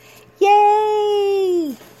planner.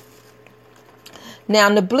 Yay! Now,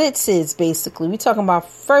 the Blitz is basically, we're talking about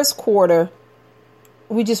first quarter.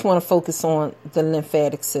 We just want to focus on the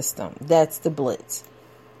lymphatic system. That's the Blitz.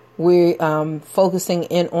 We're focusing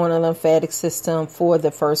in on the lymphatic system for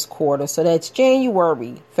the first quarter. So that's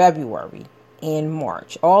January, February, and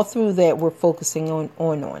March. All through that, we're focusing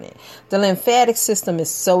on it. The lymphatic system is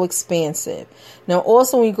so expansive. Now,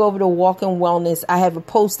 also, when you go over to Walk in Wellness, I have a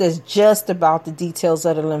post that's just about the details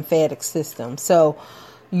of the lymphatic system. So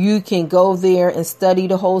you can go there and study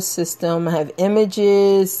the whole system. I have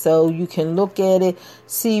images so you can look at it,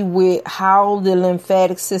 see how the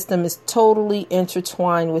lymphatic system is totally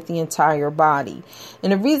intertwined with the entire body.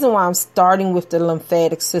 And the reason why I'm starting with the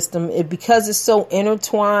lymphatic system is because it's so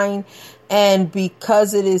intertwined and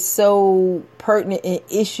because it is so pertinent in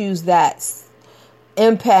issues that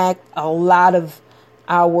impact a lot of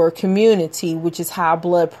our community, which is high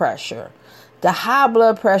blood pressure. The high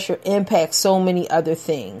blood pressure impacts so many other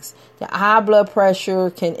things. The high blood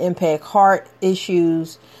pressure can impact heart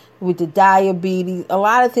issues with the diabetes. A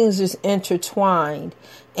lot of things just intertwined.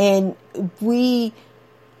 And we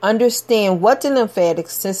understand what the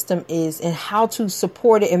lymphatic system is and how to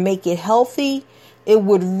support it and make it healthy. It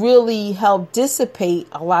would really help dissipate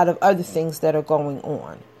a lot of other things that are going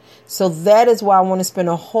on. So that is why I want to spend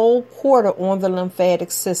a whole quarter on the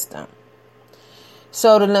lymphatic system.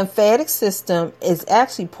 So the lymphatic system is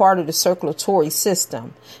actually part of the circulatory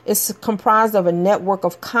system. It's comprised of a network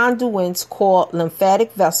of conduits called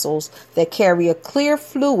lymphatic vessels that carry a clear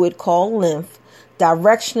fluid called lymph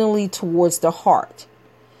directionally towards the heart.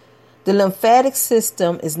 The lymphatic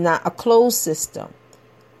system is not a closed system.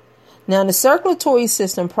 Now, the circulatory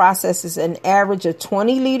system processes an average of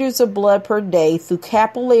 20 liters of blood per day through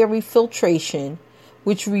capillary filtration,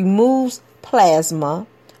 which removes plasma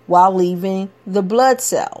while leaving the blood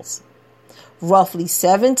cells. Roughly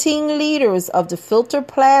 17 liters of the filtered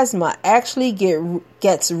plasma actually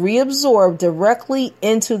gets reabsorbed directly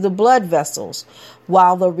into the blood vessels,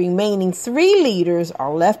 while the remaining 3 liters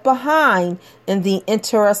are left behind in the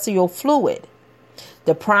interstitial fluid.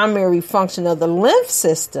 The primary function of the lymph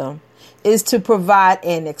system is to provide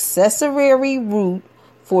an accessory route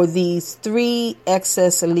for these 3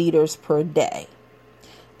 excess liters per day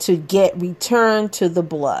to get returned to the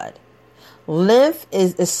blood. Lymph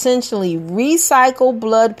is essentially recycled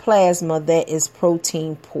blood plasma that is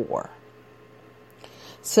protein poor.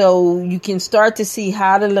 So you can start to see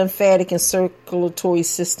how the lymphatic and circulatory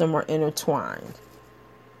system are intertwined.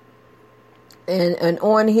 And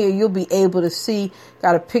on here, you'll be able to see,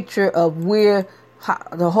 got a picture of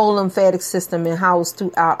the whole lymphatic system and how it's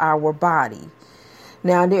throughout our body.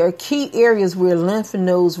 Now, there are key areas where lymph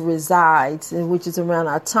nodes resides, which is around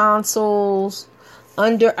our tonsils,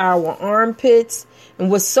 under our armpits. And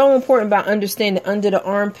what's so important about understanding under the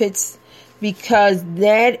armpits, because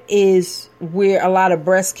that is where a lot of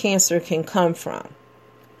breast cancer can come from.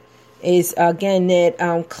 Is again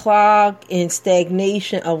that clog and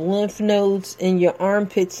stagnation of lymph nodes in your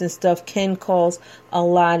armpits and stuff can cause a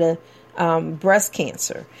lot of breast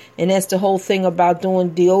cancer. And that's the whole thing about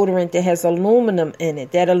doing deodorant that has aluminum in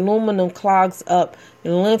it. That aluminum clogs up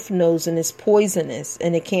the lymph nodes and it's poisonous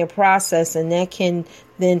and it can't process, and that can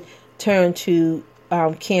then turn to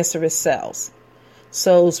cancerous cells.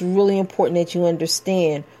 So it's really important that you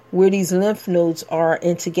understand where these lymph nodes are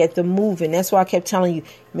and to get them moving. That's why I kept telling you,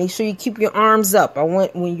 make sure you keep your arms up. I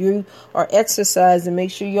want, when you are exercising,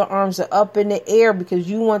 make sure your arms are up in the air, because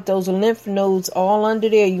you want those lymph nodes all under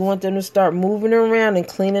there. You want them to start moving around and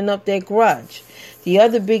cleaning up that grudge. The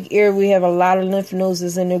other big area we have a lot of lymph nodes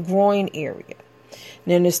is in the groin area.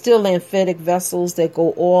 Then there's still lymphatic vessels that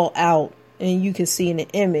go all out, and you can see in the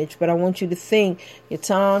image, but I want you to think your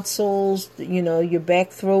tonsils, your back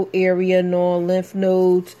throat area, lymph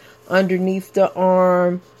nodes underneath the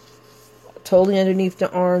arm, totally underneath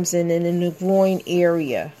the arms, and then in the groin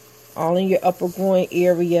area, all in your upper groin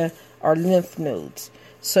area are lymph nodes.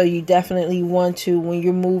 So you definitely want to, when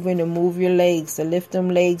you're moving, to move your legs, to lift them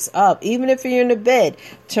legs up. Even if you're in the bed,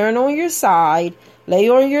 turn on your side, lay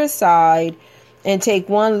on your side, and take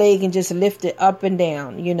one leg and just lift it up and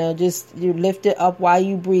down. You lift it up while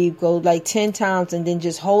you breathe. Go like 10 times and then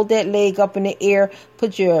just hold that leg up in the air.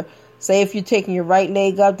 Say if you're taking your right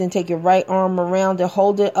leg up, then take your right arm around and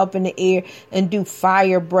hold it up in the air and do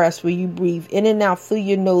fire breaths where you breathe in and out through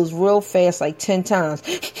your nose real fast, like 10 times.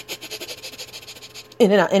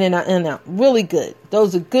 In and out, in and out, in and out. Really good.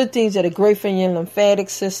 Those are good things that are great for your lymphatic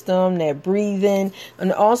system, that breathing.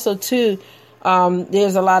 And also too,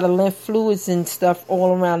 there's a lot of lymph fluids and stuff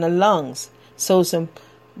all around the lungs. So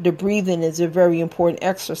the breathing is a very important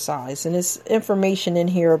exercise. And there's information in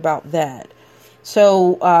here about that.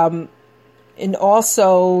 So, and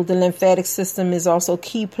also the lymphatic system is also a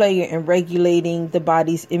key player in regulating the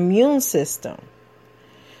body's immune system.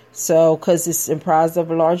 So, because it's comprised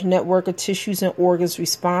of a large network of tissues and organs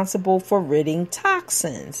responsible for ridding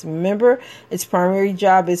toxins. Remember, its primary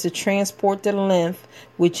job is to transport the lymph,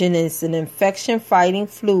 which is an infection-fighting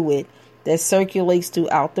fluid that circulates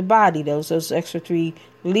throughout the body. Those extra 3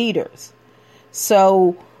 liters.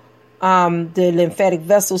 So, the lymphatic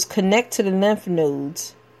vessels connect to the lymph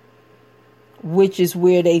nodes, which is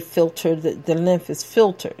where they filter, the lymph is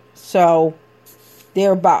filtered. So,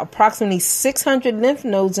 there are about approximately 600 lymph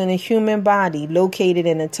nodes in a human body located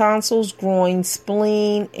in the tonsils, groin,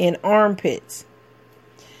 spleen, and armpits.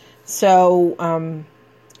 So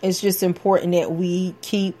it's just important that we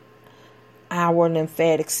keep our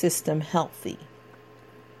lymphatic system healthy.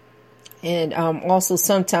 And also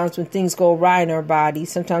sometimes when things go awry in our body,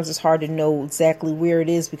 sometimes it's hard to know exactly where it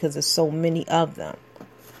is because there's so many of them.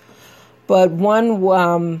 But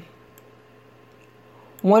one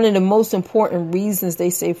of the most important reasons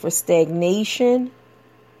they say for stagnation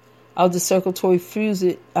of the circulatory fluids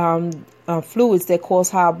that cause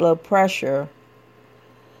high blood pressure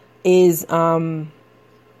is I'm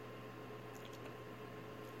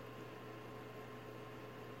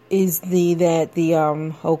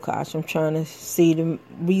trying to see the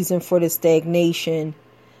reason for the stagnation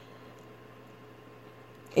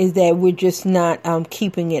is that we're just not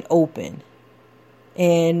keeping it open.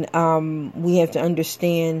 And we have to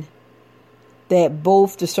understand that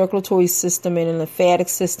both the circulatory system and the lymphatic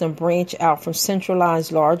system branch out from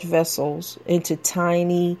centralized large vessels into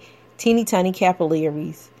teeny tiny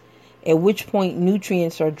capillaries, at which point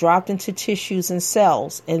nutrients are dropped into tissues and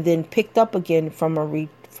cells and then picked up again for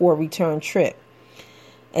a return trip.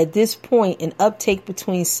 At this point, an uptake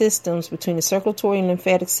between the circulatory and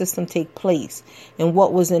lymphatic system take place, and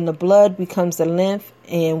what was in the blood becomes the lymph,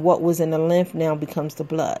 and what was in the lymph now becomes the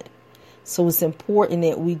blood. So it's important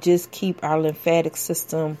that we just keep our lymphatic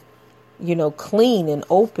system, clean and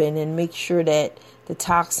open, and make sure that the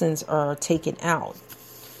toxins are taken out.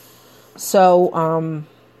 So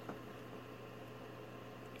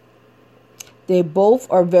they both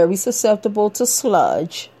are very susceptible to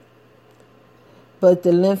sludge. But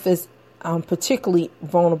the lymph is particularly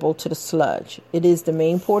vulnerable to the sludge. It is the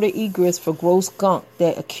main port of egress for gross gunk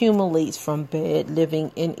that accumulates from bad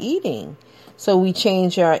living and eating. So we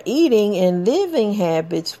change our eating and living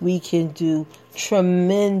habits, we can do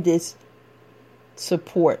tremendous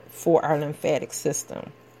support for our lymphatic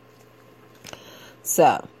system.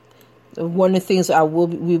 So one of the things we'll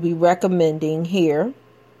be recommending here,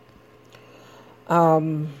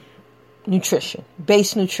 nutrition,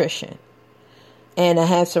 base nutrition. And I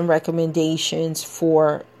have some recommendations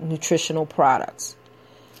for nutritional products.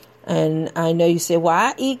 And I know you say, well,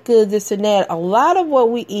 I eat good, this and that. A lot of what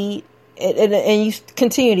we eat, and you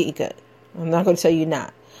continue to eat good. I'm not going to tell you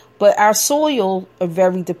not. But our soil are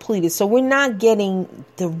very depleted. So we're not getting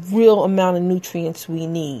the real amount of nutrients we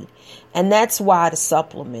need. And that's why the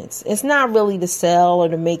supplements. It's not really to sell or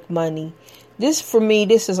to make money. For me,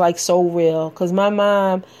 this is like so real. Because my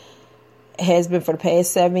mom has been for the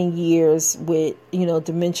past 7 years with,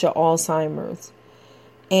 dementia, Alzheimer's.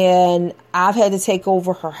 And I've had to take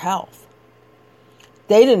over her health.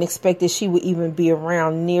 They didn't expect that she would even be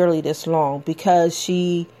around nearly this long because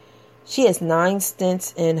she has 9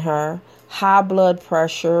 stents in her, high blood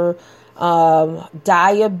pressure,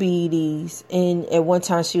 diabetes, and at one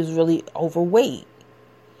time she was really overweight.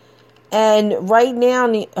 And right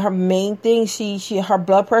now, her main thing, her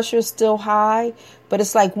blood pressure is still high, but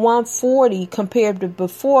it's like 140 compared to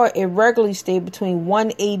before. It regularly stayed between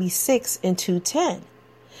 186 and 210.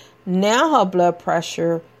 Now her blood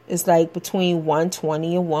pressure is like between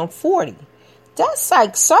 120 and 140. That's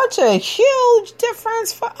like such a huge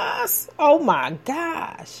difference for us. Oh my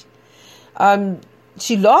gosh.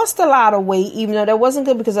 She lost a lot of weight, even though that wasn't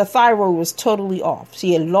good because her thyroid was totally off.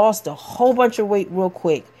 She had lost a whole bunch of weight real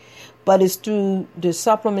quick. But it's through the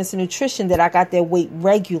supplements and nutrition that I got that weight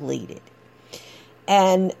regulated.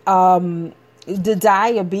 And the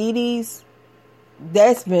diabetes,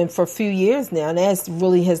 that's been for a few years now. And that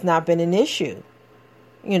really has not been an issue.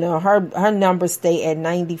 Her numbers stay at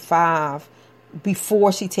 95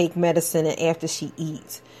 before she take medicine and after she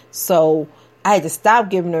eats. So I had to stop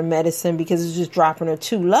giving her medicine because it's just dropping her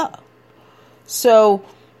too low. So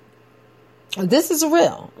this is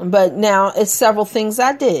real, but now it's several things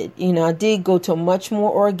I did. I did go to a much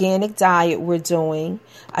more organic diet we're doing.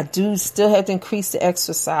 I do still have to increase the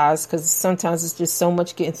exercise because sometimes it's just so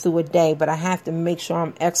much getting through a day, but I have to make sure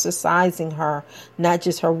I'm exercising her, not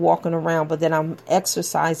just her walking around, but that I'm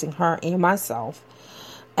exercising her and myself.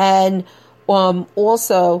 And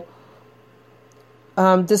also,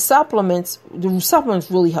 The supplements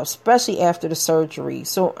really help, especially after the surgery.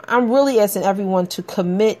 So I'm really asking everyone to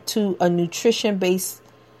commit to a nutrition-based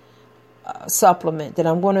supplement that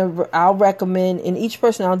I'll recommend, and each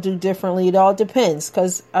person I'll do differently. It all depends,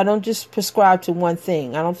 because I don't just prescribe to one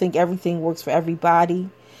thing. I don't think everything works for everybody.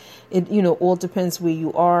 It, all depends where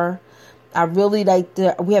you are. I really like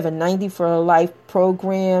we have a 90 for Life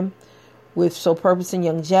program with Soul Purpose and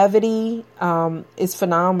Longevity. It's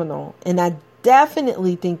phenomenal. And I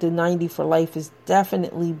definitely think the 90 for Life is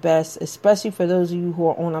definitely best, especially for those of you who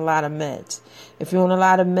are on a lot of meds. If you're on a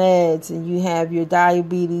lot of meds and you have your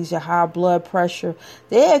diabetes, your high blood pressure,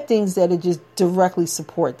 they have things that just directly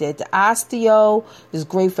support that. The osteo is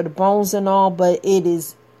great for the bones and all, but it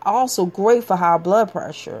is also great for high blood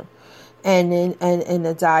pressure and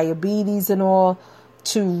the diabetes and all.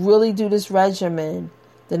 To really do this regimen,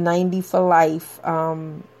 the 90 for Life,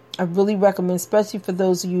 I really recommend, especially for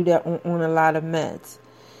those of you that are on a lot of meds.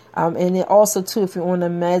 And then also, too, if you're on the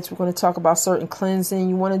meds, we're going to talk about certain cleansing.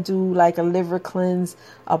 You want to do like a liver cleanse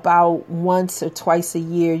about once or twice a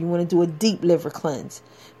year. You want to do a deep liver cleanse.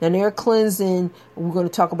 Now, they're cleansing, we're going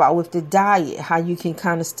to talk about with the diet, how you can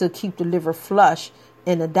kind of still keep the liver flush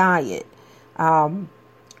in a diet.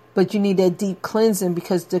 But you need that deep cleansing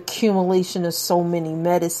because the accumulation of so many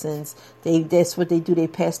medicines, that's what they do. They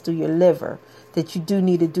pass through your liver. That you do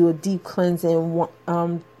need to do a deep cleansing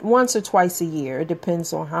once or twice a year. It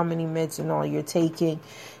depends on how many meds and all you're taking.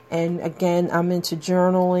 And again, I'm into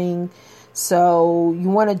journaling. So you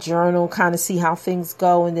want to journal, kind of see how things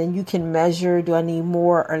go, and then you can measure, do I need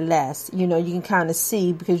more or less? You can kind of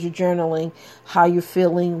see, because you're journaling, how you're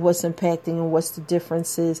feeling, what's impacting, and what's the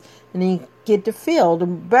differences. And then you get to feel. The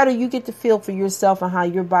better you get to feel for yourself and how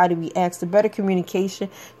your body reacts, the better communication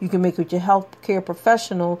you can make with your healthcare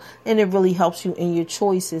professional, and it really helps you in your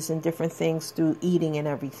choices and different things through eating and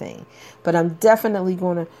everything. But I'm definitely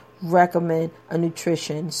going to recommend a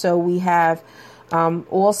nutrition. So we have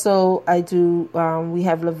also, we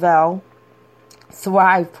have Lavelle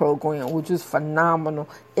Thrive program, which is phenomenal.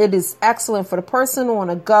 It is excellent for the person on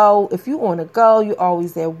a go. If you on a go, you're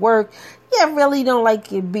always at work. Yeah, really don't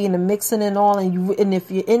like it being a mixing and all. And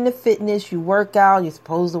if you're in the fitness, you work out. You're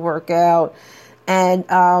supposed to work out, and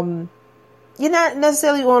you're not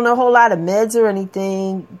necessarily on a whole lot of meds or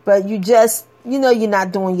anything. But you just, you're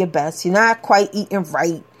not doing your best. You're not quite eating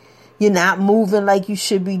right. You're not moving like you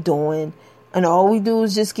should be doing. And all we do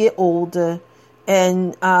is just get older,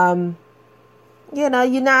 and don't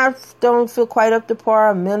feel quite up to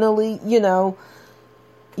par mentally.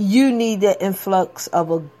 You need that influx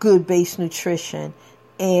of a good base nutrition,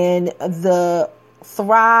 and the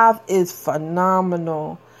Thrive is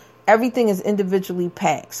phenomenal. Everything is individually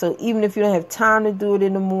packed, so even if you don't have time to do it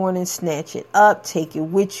in the morning, snatch it up, take it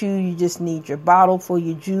with you. You just need your bottle for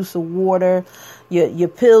your juice or water. Your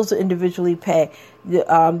pills are individually packed.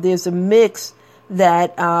 There's a mix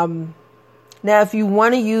that now if you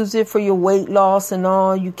want to use it for your weight loss and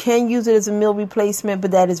all, you can use it as a meal replacement,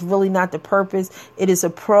 but that is really not the purpose. It is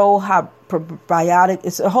a probiotic.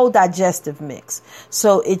 It's a whole digestive mix.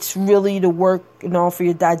 So it's really to work, for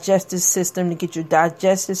your digestive system, to get your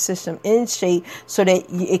digestive system in shape so that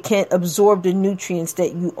it can absorb the nutrients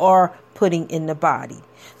that you are putting in the body.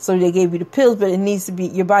 So they gave you the pills, but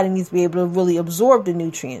your body needs to be able to really absorb the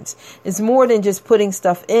nutrients. It's more than just putting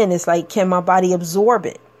stuff in. It's like, can my body absorb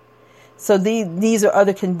it? So these are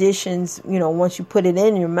other conditions, once you put it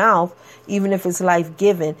in your mouth, even if it's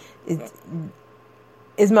life-giving,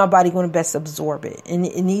 is my body going to best absorb it? And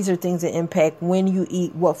these are things that impact when you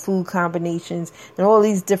eat, what food combinations, and all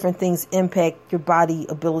these different things impact your body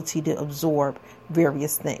ability to absorb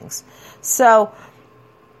various things. So,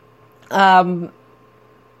 Thrive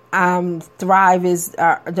is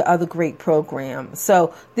the other great program.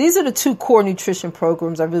 So these are the two core nutrition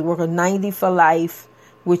programs I really work on. 90 for Life,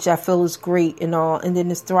 which I feel is great and all, and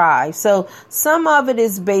then it's Thrive. So some of it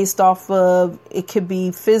is based off of, it could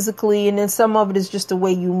be physically, and then some of it is just the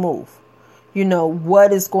way you move.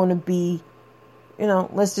 What is going to be,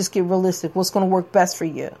 let's just get realistic. What's going to work best for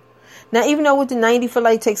you? Now, even though with the 90 for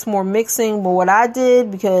Life takes more mixing, but what I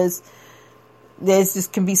did, because there's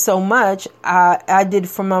just can be so much, I did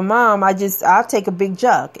for my mom. I'll take a big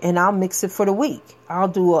jug and I'll mix it for the week. I'll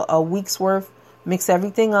do a week's worth, mix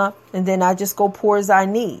everything up, and then I just go pour as I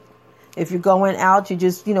need. If you're going out, you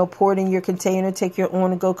just, pour it in your container, take your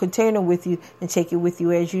on-the-go container with you, and take it with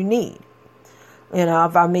you as you need.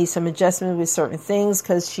 If I made some adjustments with certain things,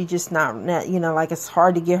 because she just not, like it's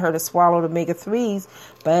hard to get her to swallow the omega-3s.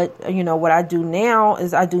 But, what I do now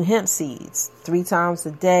is I do hemp seeds 3 times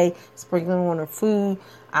a day, sprinkling on her food.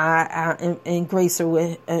 I embrace her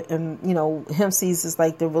with, hemp seeds is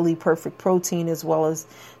like the really perfect protein as well as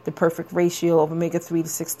the perfect ratio of omega-3 to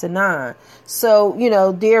 6 to 9. So,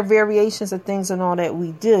 there are variations of things and all that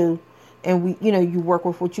we do. And we, you work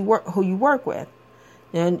with who you work with.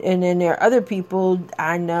 And then there are other people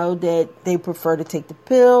I know that they prefer to take the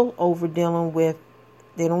pill over dealing with,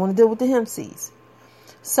 they don't want to deal with the hemp seeds.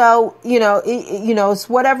 So, it's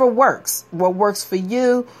whatever works. What works for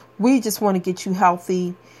you. We just want to get you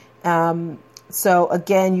healthy. So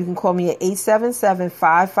again, you can call me at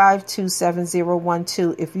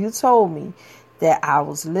 877-552-7012. If you told me that I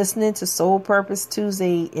was listening to Soul Purpose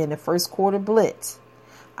Tuesday in the first quarter Blitz,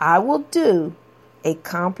 I will do a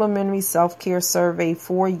complimentary self-care survey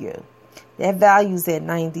for you. That value's at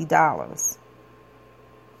 $90.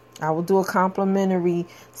 I will do a complimentary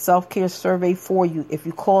self-care survey for you if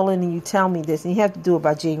you call in and you tell me this. And you have to do it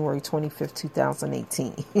by January 25th,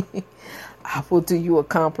 2018. I will do you a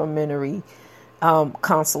complimentary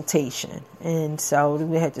consultation. And so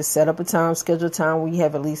we have to set up a time, schedule a time where you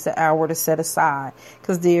have at least an hour to set aside.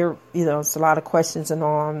 Because there, it's a lot of questions and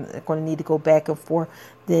all. I'm going to need to go back and forth.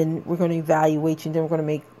 Then we're going to evaluate you. Then we're going to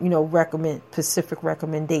make, recommend specific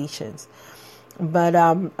recommendations. But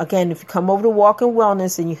again, if you come over to Walk in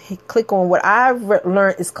Wellness and you click on what I've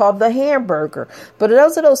learned, it's called the hamburger. But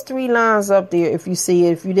those are those 3 lines up there. If you see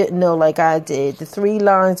it, if you didn't know, like I did, the 3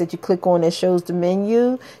 lines that you click on that shows the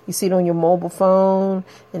menu. You see it on your mobile phone,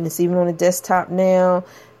 and it's even on the desktop now.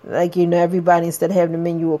 Like, everybody, instead of having the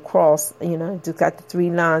menu across, just got the 3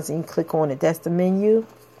 lines and you click on it. That's the menu.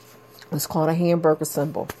 It's called a hamburger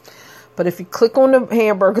symbol. But if you click on the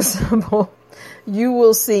hamburger symbol, you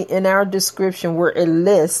will see in our description where it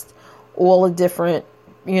lists all the different,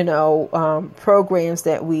 programs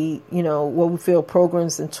that we, what we feel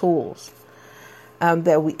programs and tools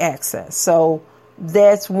that we access. So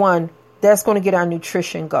that's one, that's going to get our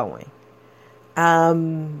nutrition going.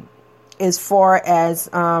 As far as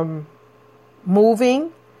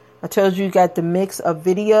moving, I told you got the mix of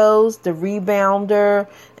videos, the rebounder,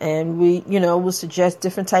 and we, we'll suggest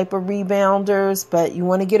different type of rebounders, but you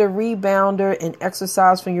want to get a rebounder and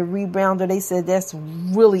exercise from your rebounder. They said that's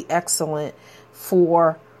really excellent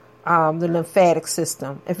for the lymphatic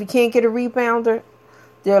system. If you can't get a rebounder,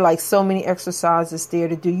 there are like so many exercises there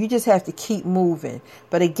to do. You just have to keep moving.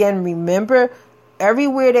 But again, remember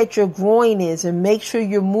everywhere that your groin is and make sure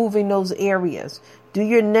you're moving those areas. Do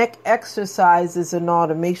your neck exercises and all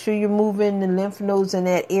to make sure you're moving the lymph nodes in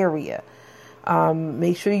that area.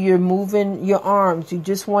 Make sure you're moving your arms. You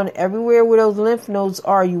just want everywhere where those lymph nodes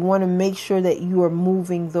are, you want to make sure that you are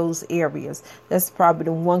moving those areas. That's probably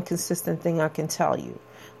the one consistent thing I can tell you.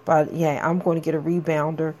 But yeah, I'm going to get a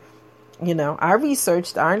rebounder. I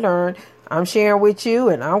researched, I learned, I'm sharing with you,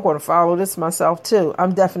 and I'm going to follow this myself too.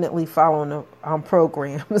 I'm definitely following the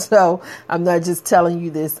program. So I'm not just telling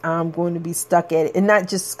you this. I'm going to be stuck at it. And not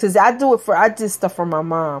just because I did stuff for my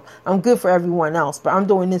mom. I'm good for everyone else, but I'm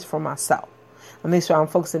doing this for myself. I make sure I'm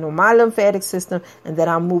focusing on my lymphatic system and that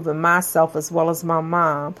I'm moving myself as well as my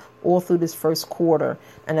mom all through this first quarter.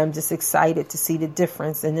 And I'm just excited to see the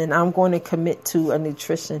difference. And then I'm going to commit to a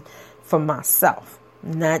nutrition for myself.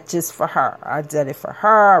 Not just for her. I did it for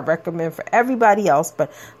her. I recommend for everybody else,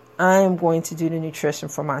 but I am going to do the nutrition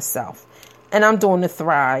for myself. And I'm doing the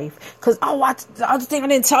Thrive. Because, the other thing I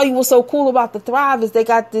didn't tell you what's so cool about the Thrive is they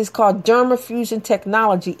got this called Dermafusion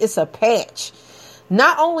technology. It's a patch.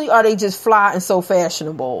 Not only are they just fly and so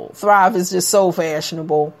fashionable, Thrive is just so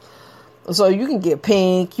fashionable. So you can get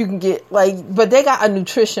pink, you can get but they got a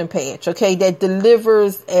nutrition patch, okay, that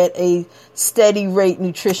delivers at a steady rate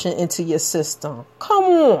nutrition into your system. Come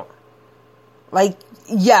on.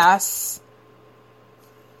 Yes.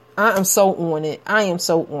 I am so on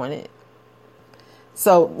it.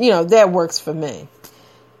 So, that works for me.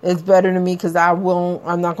 It's better to me because I'm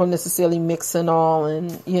not going to necessarily mix and all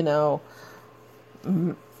and,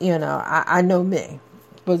 I know me.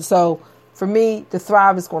 But so, for me, the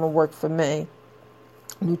Thrive is going to work for me,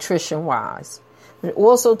 nutrition-wise. And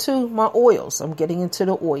also, too, my oils. I'm getting into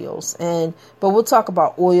the oils. But we'll talk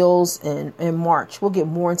about oils in March. We'll get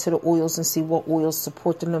more into the oils and see what oils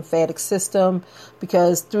support the lymphatic system.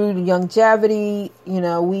 Because through the longevity,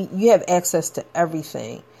 you have access to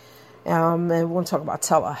everything. And we're going to talk about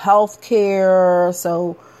telehealth care.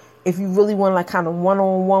 So if you really want kind of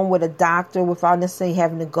one-on-one with a doctor without necessarily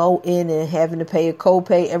having to go in and having to pay a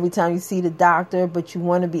copay every time you see the doctor, but you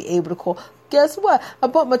want to be able to call, guess what? I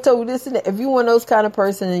bumped my toe this and that. If you're one of those kind of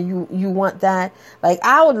person and you want that,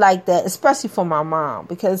 I would like that, especially for my mom,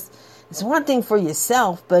 because it's one thing for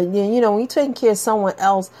yourself, but when you're taking care of someone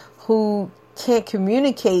else who can't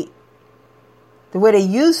communicate the way they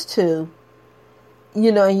used to,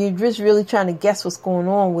 and you're just really trying to guess what's going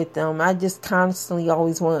on with them. I just constantly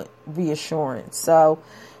always want reassurance. So,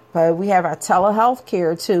 but we have our telehealth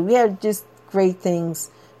care too. We have just great things.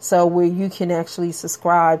 So where you can actually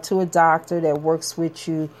subscribe to a doctor that works with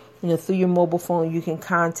you, through your mobile phone. You can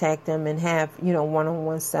contact them and have,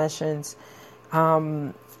 one-on-one sessions.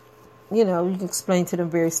 You can explain to them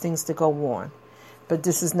various things to go on. But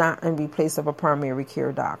this is not in place of a primary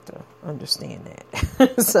care doctor. Understand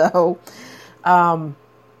that. So,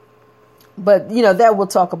 but that we'll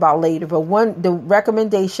talk about later. But the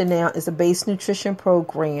recommendation now is a base nutrition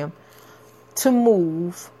program to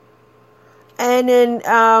move. And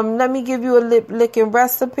then let me give you a lip licking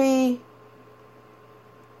recipe.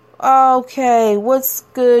 Okay, what's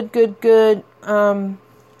good? How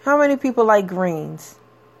many people like greens?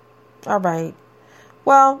 All right.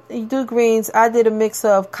 Well, you do greens. I did a mix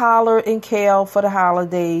of collard and kale for the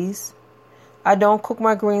holidays. I don't cook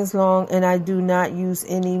my greens long, and I do not use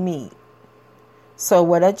any meat. So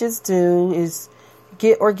what I just do is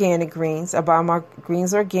get organic greens. I buy my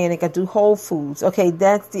greens organic. I do whole foods. Okay,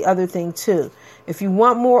 that's the other thing too. If you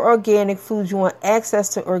want more organic foods, you want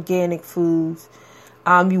access to organic foods,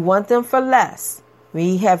 you want them for less.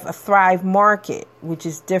 We have a Thrive Market, which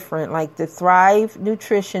is different. Like the Thrive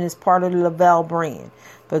Nutrition is part of the Lavelle brand.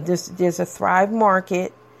 But there's a Thrive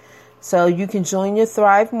Market. So you can join your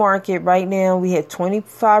Thrive Market. Right now we have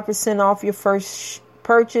 25% off your first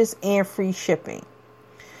purchase and free shipping.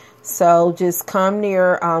 So just come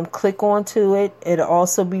there, click onto it. It'll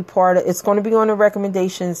also be it's going to be on the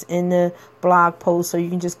recommendations in the blog post. So you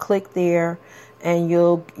can just click there and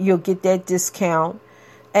you'll get that discount.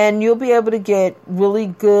 And you'll be able to get really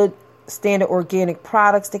good standard organic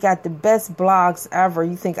products. They got the best blogs ever.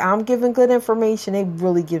 You think I'm giving good information? They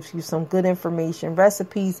really give you some good information,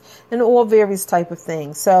 recipes, and all various type of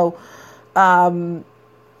things. So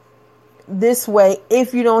this way,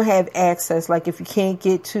 if you don't have access, like if you can't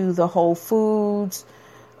get to the Whole Foods,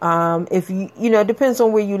 if it depends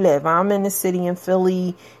on where you live. I'm in the city in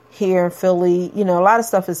Philly. Here in Philly, a lot of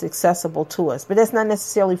stuff is accessible to us, but that's not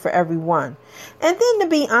necessarily for everyone. And then to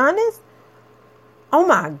be honest, oh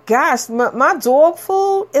my gosh, my dog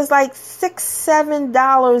food is like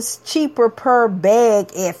 $6-7 cheaper per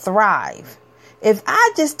bag at Thrive. If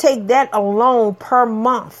I just take that alone per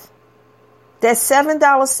month, that's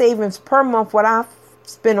 $7 savings per month. What I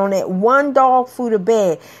spend on that one dog food a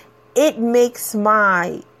bag, it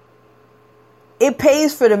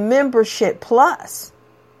pays for the membership plus.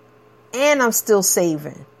 And I'm still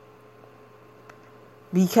saving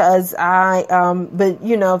because other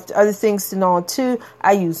things to know too.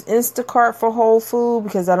 I use Instacart for Whole Food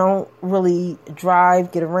because I don't really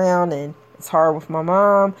get around, and it's hard with my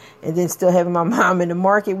mom. And then still having my mom in the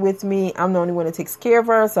market with me, I'm the only one that takes care of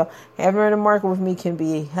her. So having her in the market with me can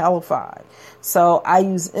be hellified. So I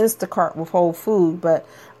use Instacart with Whole Food. But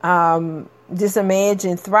just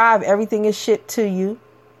imagine Thrive, everything is shipped to you.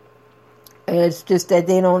 It's just that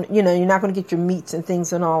they don't, you're not going to get your meats and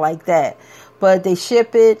things and all like that. But they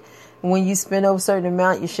ship it. When you spend over a certain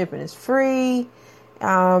amount, your shipping is free.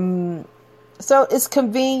 So it's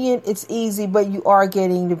convenient, it's easy, but you are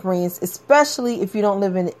getting the brands, especially if you don't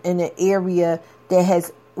live in an area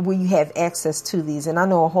where you have access to these. And I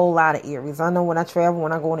know a whole lot of areas. I know when I travel,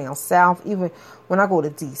 when I go down south, even when I go to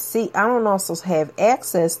DC, I don't also have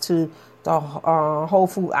access to the whole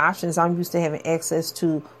food options I'm used to having access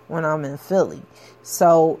to when I'm in Philly.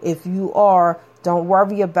 So if you don't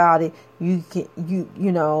worry about it. You can,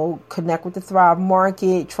 connect with the Thrive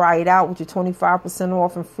Market, try it out with your 25%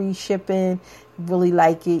 off and free shipping. Really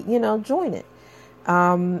like it, join it.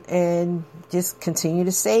 And just continue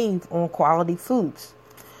to save on quality foods.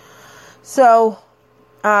 So,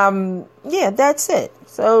 that's it.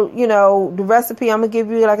 So, the recipe I'm going to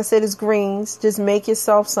give you, like I said, is greens. Just make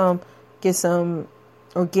yourself get some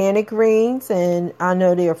organic greens. And I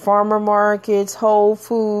know there are farmer markets, Whole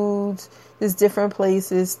Foods, there's different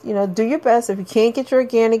places. Do your best. If you can't get your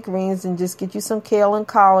organic greens, then just get you some kale and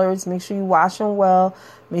collards. Make sure you wash them well.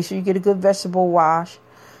 Make sure you get a good vegetable wash.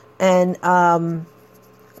 And,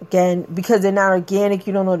 again, because they're not organic,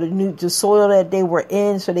 you don't know the soil that they were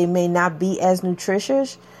in, so they may not be as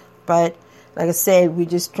nutritious. But like I said, we're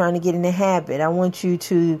just trying to get in the habit. I want you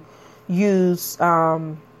to use,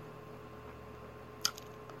 get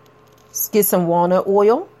some walnut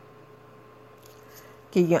oil.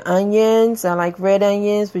 Get your onions. I like red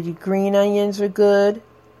onions, but your green onions are good.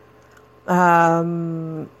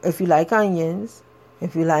 If you like onions.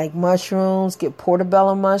 If you like mushrooms, get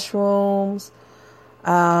portobello mushrooms.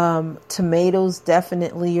 Tomatoes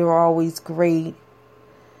definitely are always great.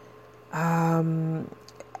 Some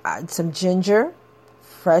ginger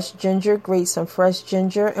fresh ginger, grate some fresh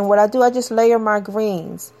ginger. And what I do, I just layer my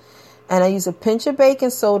greens. And I use a pinch of baking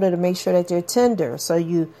soda to make sure that they're tender. So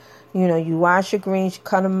you wash your greens, you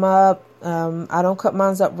cut them up. I don't cut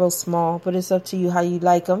mine up real small, but it's up to you how you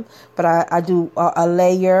like them. But I do a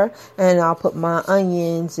layer, and I'll put my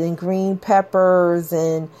onions and green peppers,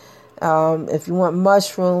 and if you want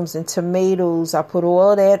mushrooms and tomatoes, I put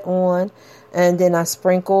all of that on. And then I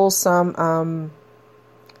sprinkle some,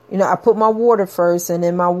 I put my water first, and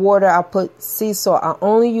in my water, I put sea salt. I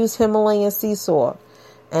only use Himalayan sea salt.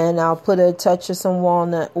 And I'll put a touch of some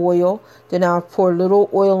walnut oil. Then I'll pour a little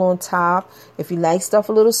oil on top. If you like stuff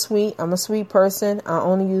a little sweet, I'm a sweet person. I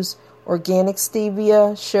only use organic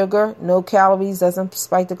stevia, sugar, no calories, doesn't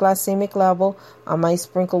spike the glycemic level. I might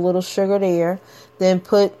sprinkle a little sugar there. Then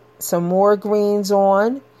put some more greens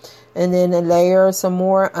on. And then a layer some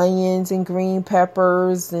more onions and green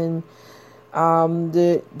peppers and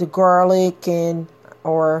the garlic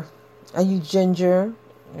or I use ginger.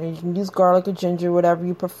 You can use garlic or ginger, whatever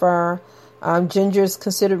you prefer. Ginger is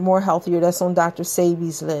considered more healthier. That's on Dr.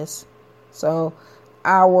 Sabi's list. So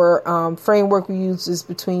our framework we use is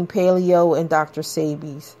between paleo and Dr.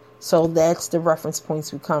 Sabi's. So that's the reference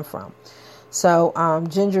points we come from. So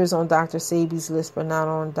ginger is on Dr. Sabi's list, but not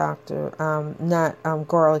on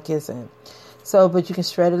garlic isn't. So, but you can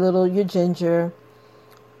shred a little your ginger,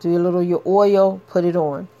 do a little your oil, put it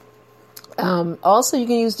on. Also, you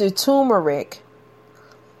can use the turmeric.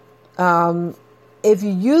 If you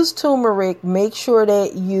use turmeric, make sure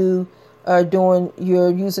that you're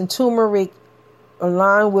using turmeric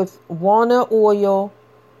along with walnut oil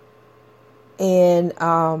and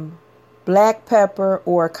black pepper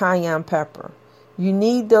or cayenne pepper. You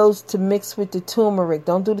need those to mix with the turmeric.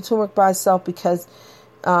 Don't do the turmeric by itself because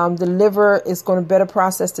the liver is going to better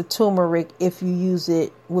process the turmeric if you use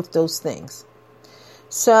it with those things.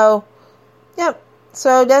 So, yep.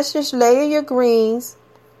 So that's just layer your greens.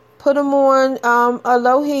 Put them on a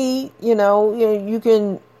low heat. You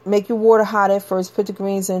can make your water hot at first. Put the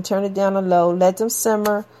greens in, turn it down to low. Let them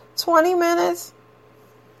simmer 20 minutes.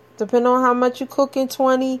 Depending on how much you cook in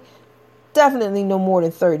 20, definitely no more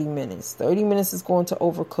than 30 minutes. 30 minutes is going to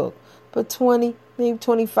overcook. But 20, maybe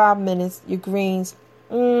 25 minutes, your greens,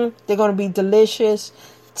 they're going to be delicious.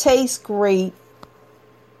 Taste great.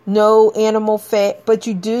 No animal fat, but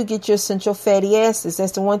you do get your essential fatty acids.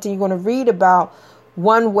 That's the one thing you're going to read about.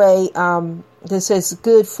 One way that says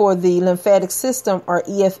good for the lymphatic system are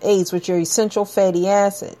EFAs, which are essential fatty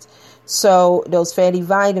acids. So those fatty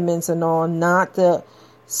vitamins and all, not the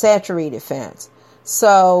saturated fats.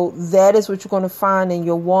 So that is what you're going to find in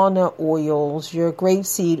your walnut oils, your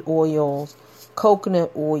grapeseed oils,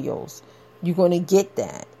 coconut oils. You're going to get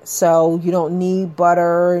that. So you don't need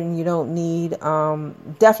butter and you don't need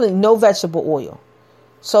definitely no vegetable oil.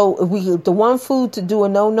 So if the one food to do a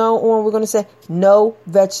no-no on, we're going to say no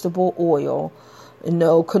vegetable oil,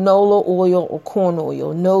 no canola oil or corn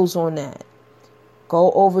oil, no's on that.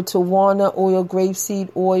 Go over to walnut oil,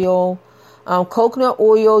 grapeseed oil, coconut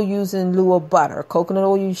oil used in lieu of butter. Coconut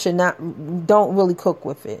oil you don't really cook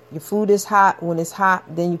with it. Your food is hot. When it's hot,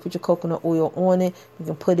 then you put your coconut oil on it. You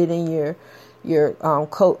can put it in your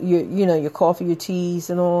coffee, your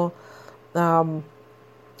teas and all.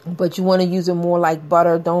 But you want to use it more like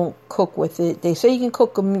butter. Don't cook with it. They say you can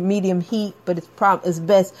cook a medium heat, but it's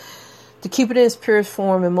best to keep it in its purest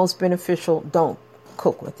form and most beneficial. Don't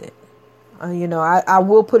cook with it. I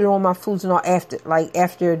will put it on my foods and all after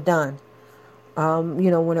they're done. When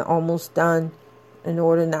they're almost done, in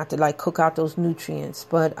order not to cook out those nutrients.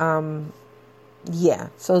 But yeah.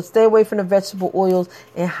 So stay away from the vegetable oils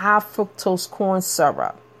and high fructose corn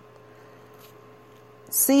syrup.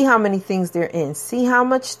 See how many things they're in. See how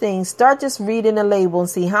much things. Start just reading the label and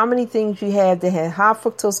see how many things you have that have high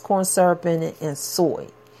fructose corn syrup in it and soy.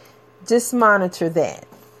 Just monitor that.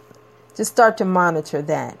 Just start to monitor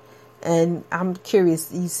that. And I'm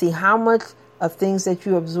curious, you see how much of things that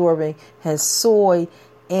you're absorbing has soy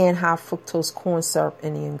and high fructose corn syrup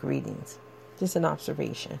in the ingredients. Just an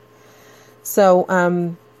observation. So,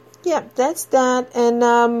 that's that.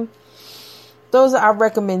 And, those are our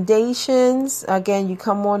recommendations. Again, you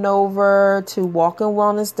come on over to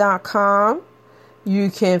walkingwellness.com. You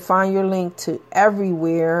can find your link to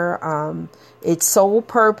everywhere. It's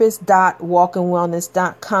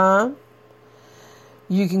soulpurpose.walkingwellness.com.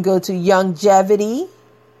 You can go to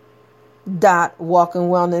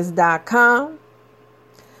longevity.walkingwellness.com.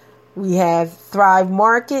 We have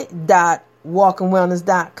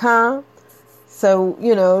thrivemarket.walkingwellness.com. So,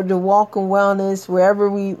 the walk and wellness, wherever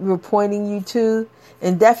we're pointing you to,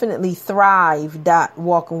 and definitely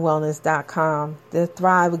thrive.walkingwellness.com. The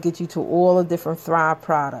Thrive will get you to all the different Thrive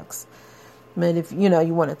products. And if, you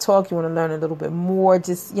want to talk, you want to learn a little bit more,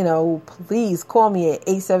 just, please call me at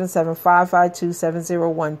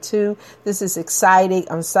 877-552-7012. This is exciting.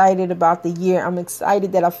 I'm excited about the year. I'm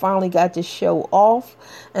excited that I finally got this show off,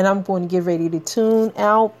 and I'm going to get ready to tune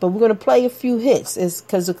out. But we're going to play a few hits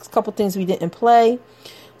because a couple things we didn't play.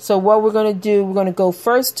 So what we're going to do, we're going to go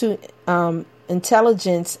first to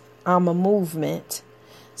Intelligence. I'm a movement.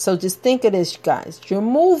 So just think of this, guys. Your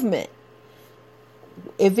movement.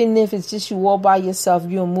 Even if it's just you all by yourself,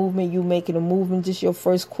 you're a movement, you making a movement, just your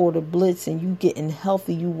first quarter blitz, and you getting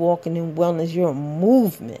healthy, you walking in wellness, you're a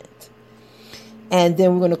movement. And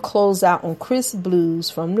then we're going to close out on Chris Blues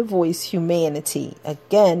from The Voice, Humanity.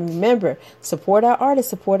 Again, remember, support our artists,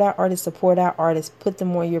 support our artists, support our artists. Put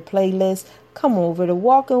them on your playlist. Come over to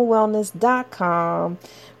walkingwellness.com,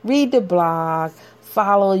 read the blog.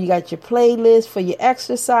 Follow, you got your playlist for your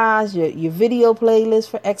exercise, your video playlist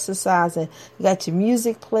for exercise, and you got your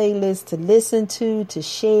music playlist to listen to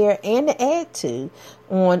share, and to add to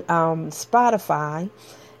on Spotify.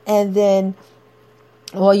 And then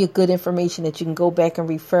all your good information that you can go back and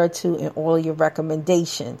refer to, and all your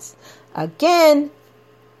recommendations. Again,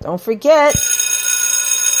 don't forget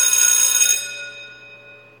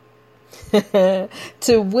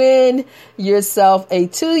to win yourself a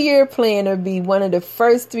 2-year planner. Be one of the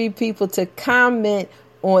first 3 people to comment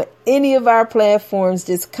on any of our platforms.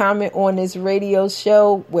 Just comment on this radio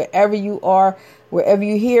show wherever you are, wherever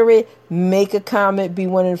you hear it. Make a comment. Be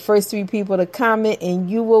one of the first 3 people to comment, and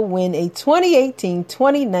you will win a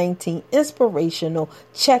 2018-2019 inspirational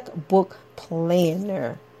checkbook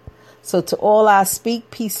planner. So to all, I speak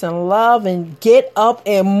peace and love, and get up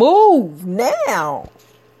and move now.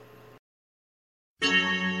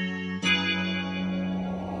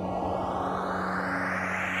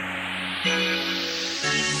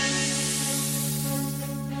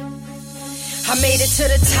 I made it to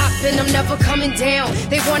the top and I'm never coming down.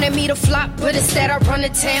 They wanted me to flop, but instead I run the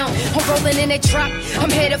town. I'm rolling in a drop, I'm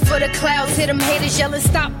headed for the clouds. Hit them haters yelling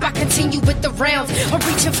stop, I continue with the rounds. I'm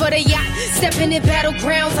reaching for the yacht, stepping in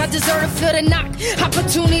battlegrounds. I deserve to feel the knock,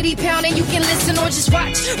 opportunity pounding. You can listen or just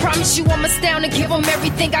watch. Promise you I'm astounding, give them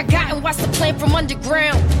everything I got and watch the plan from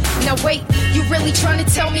underground. Now wait, you really trying to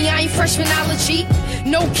tell me I ain't freshmanology?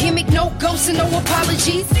 No gimmick, no ghost, and no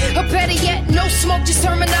apologies. Or better yet, no smoke, just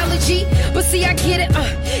terminology. But see, I get it,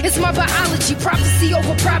 it's my biology. Prophecy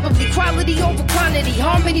over probably, quality over quantity.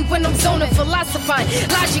 Harmony when I'm zoning, philosophizing.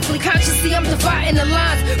 Logically, consciously, I'm dividing the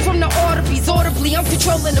lines. From the arteries, audibly, I'm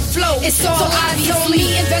controlling the flow. It's all eyes on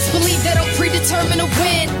me, and best believe that I'm predetermined to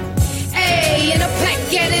win. Ayy, and I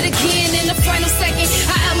back at it again in the final second.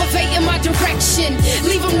 I elevate in my direction.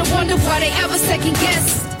 Leave them to wonder why they ever second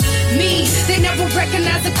guess me. They never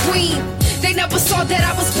recognized a queen. They never saw that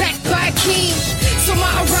I was backed by a king. So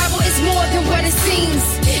my arrival is more than what it seems,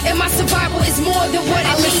 and my survival is more than what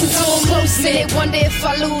it means. So closely, they wonder if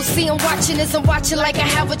I lose. See, I'm watching as I'm watching, like I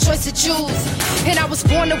have a choice to choose. And I was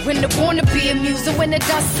born to win, born to be amused. And when the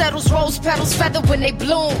dust settles, rose petals feather when they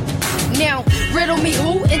bloom. Now, riddle me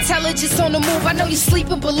who? Intelligence on the move. I know you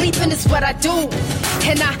sleeping, believing is what I do.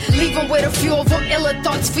 And I leave them with a few of them iller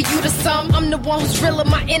thoughts for you to sum. I'm the one who's realer,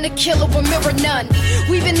 my inner killer will mirror none.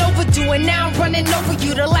 We've been overdue, and now I'm running over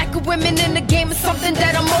you. The lack of women in the game is something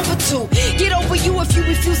that I'm over to. Get over you if you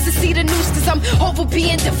refuse to see the news, cause I'm over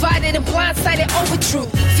being divided and blindsided over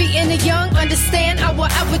truth. Feeding the young, understand I will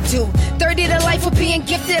ever do. 30 to life of being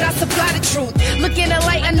gifted, I supply the truth. Look in the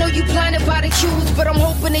light, I know you blinded by the cues, but I'm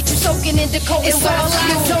hoping that you soaking in decoding. It's all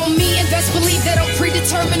eyes on me, and best believe that I'm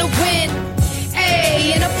predetermined to win.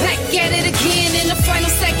 Ayy, and I back at it again in the final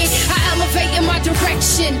second. I elevate in my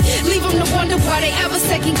direction. Leave them to wonder why they ever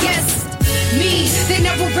second guessed me. They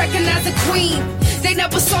never recognized a queen. They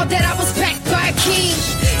never saw that I was backed by a king.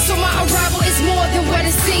 So my arrival is more than what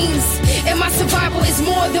it seems, and my survival is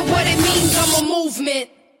more than what it means. I'm a movement.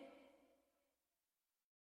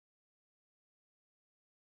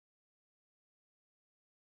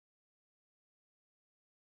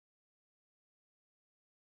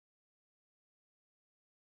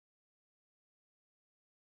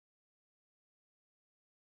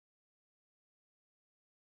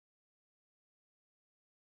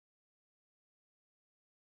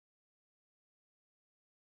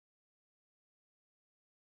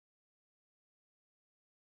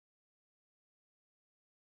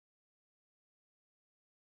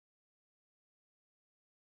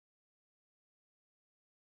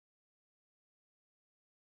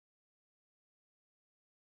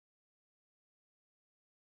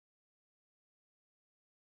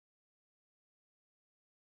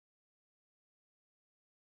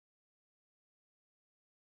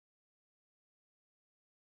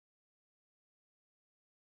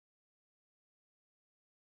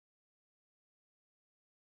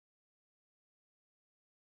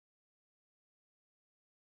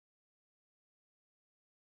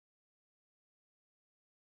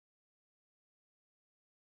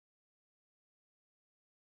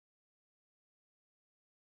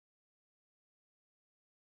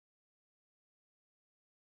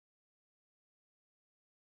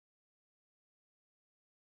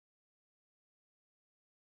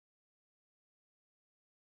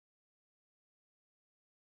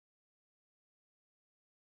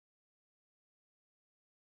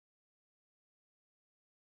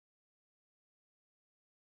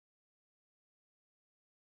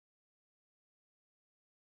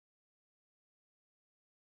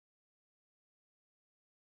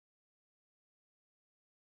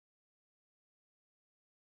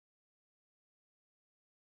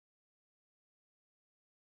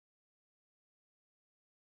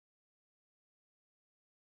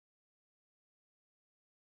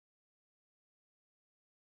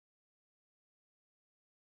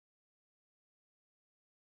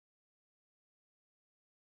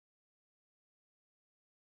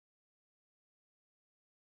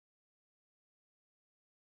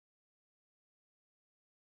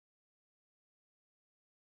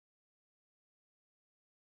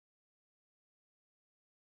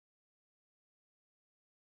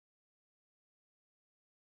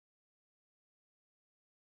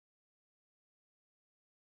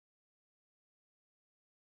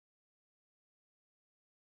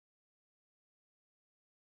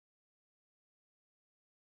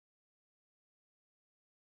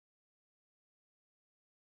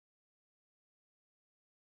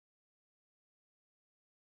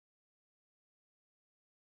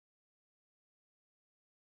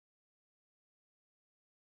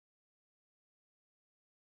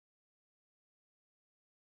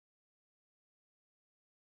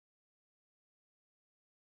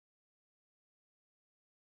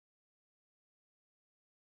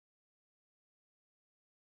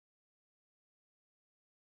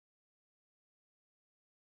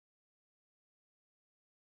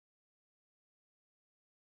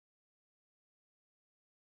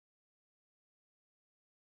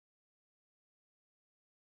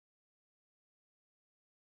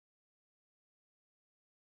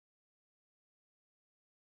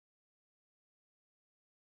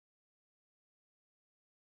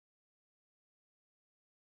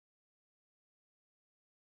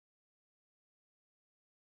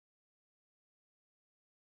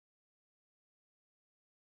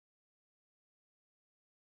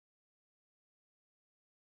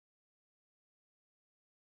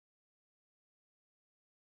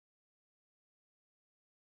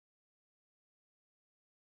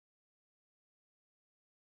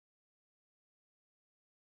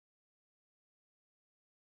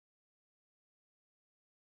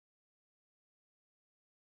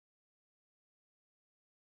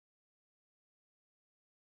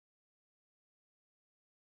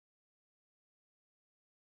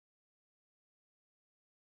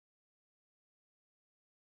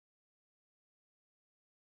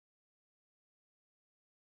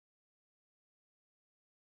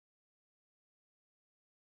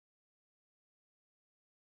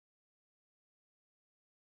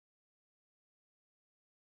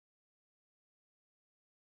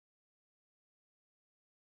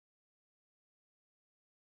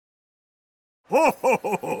 Ho, ho,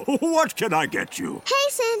 ho, ho. What can I get you? Hey,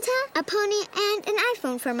 Santa! A pony and an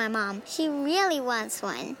iPhone for my mom. She really wants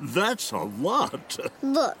one. That's a lot.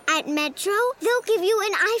 Look, at Metro, they'll give you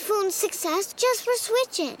an iPhone 6S just for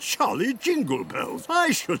switching. Jolly jingle bells.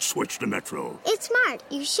 I should switch to Metro. It's smart.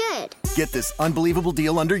 You should. Get this unbelievable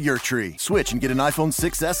deal under your tree. Switch and get an iPhone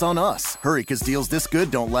 6S on us. Hurry, because deals this good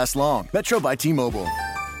don't last long. Metro by T-Mobile.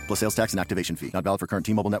 Plus sales tax and activation fee. Not valid for current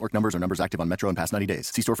T-Mobile network numbers or numbers active on Metro in past 90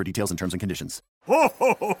 days. See store for details and terms and conditions. Ho,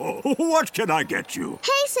 ho, ho, ho. What can I get you?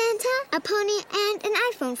 Hey, Santa! A pony and an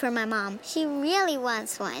iPhone for my mom. She really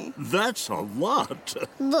wants one. That's a lot.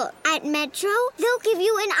 Look, at Metro, they'll give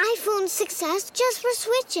you an iPhone 6S just for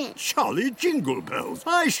switching. Jolly jingle bells.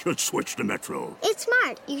 I should switch to Metro. It's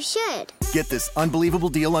smart. You should. Get this unbelievable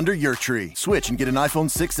deal under your tree. Switch and get an iPhone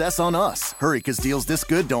 6S on us. Hurry, because deals this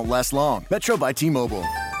good don't last long. Metro by T-Mobile.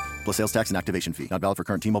 Plus sales tax and activation fee. Not valid for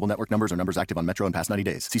current T-Mobile network numbers or numbers active on Metro in past 90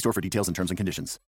 days. See store for details and terms and conditions.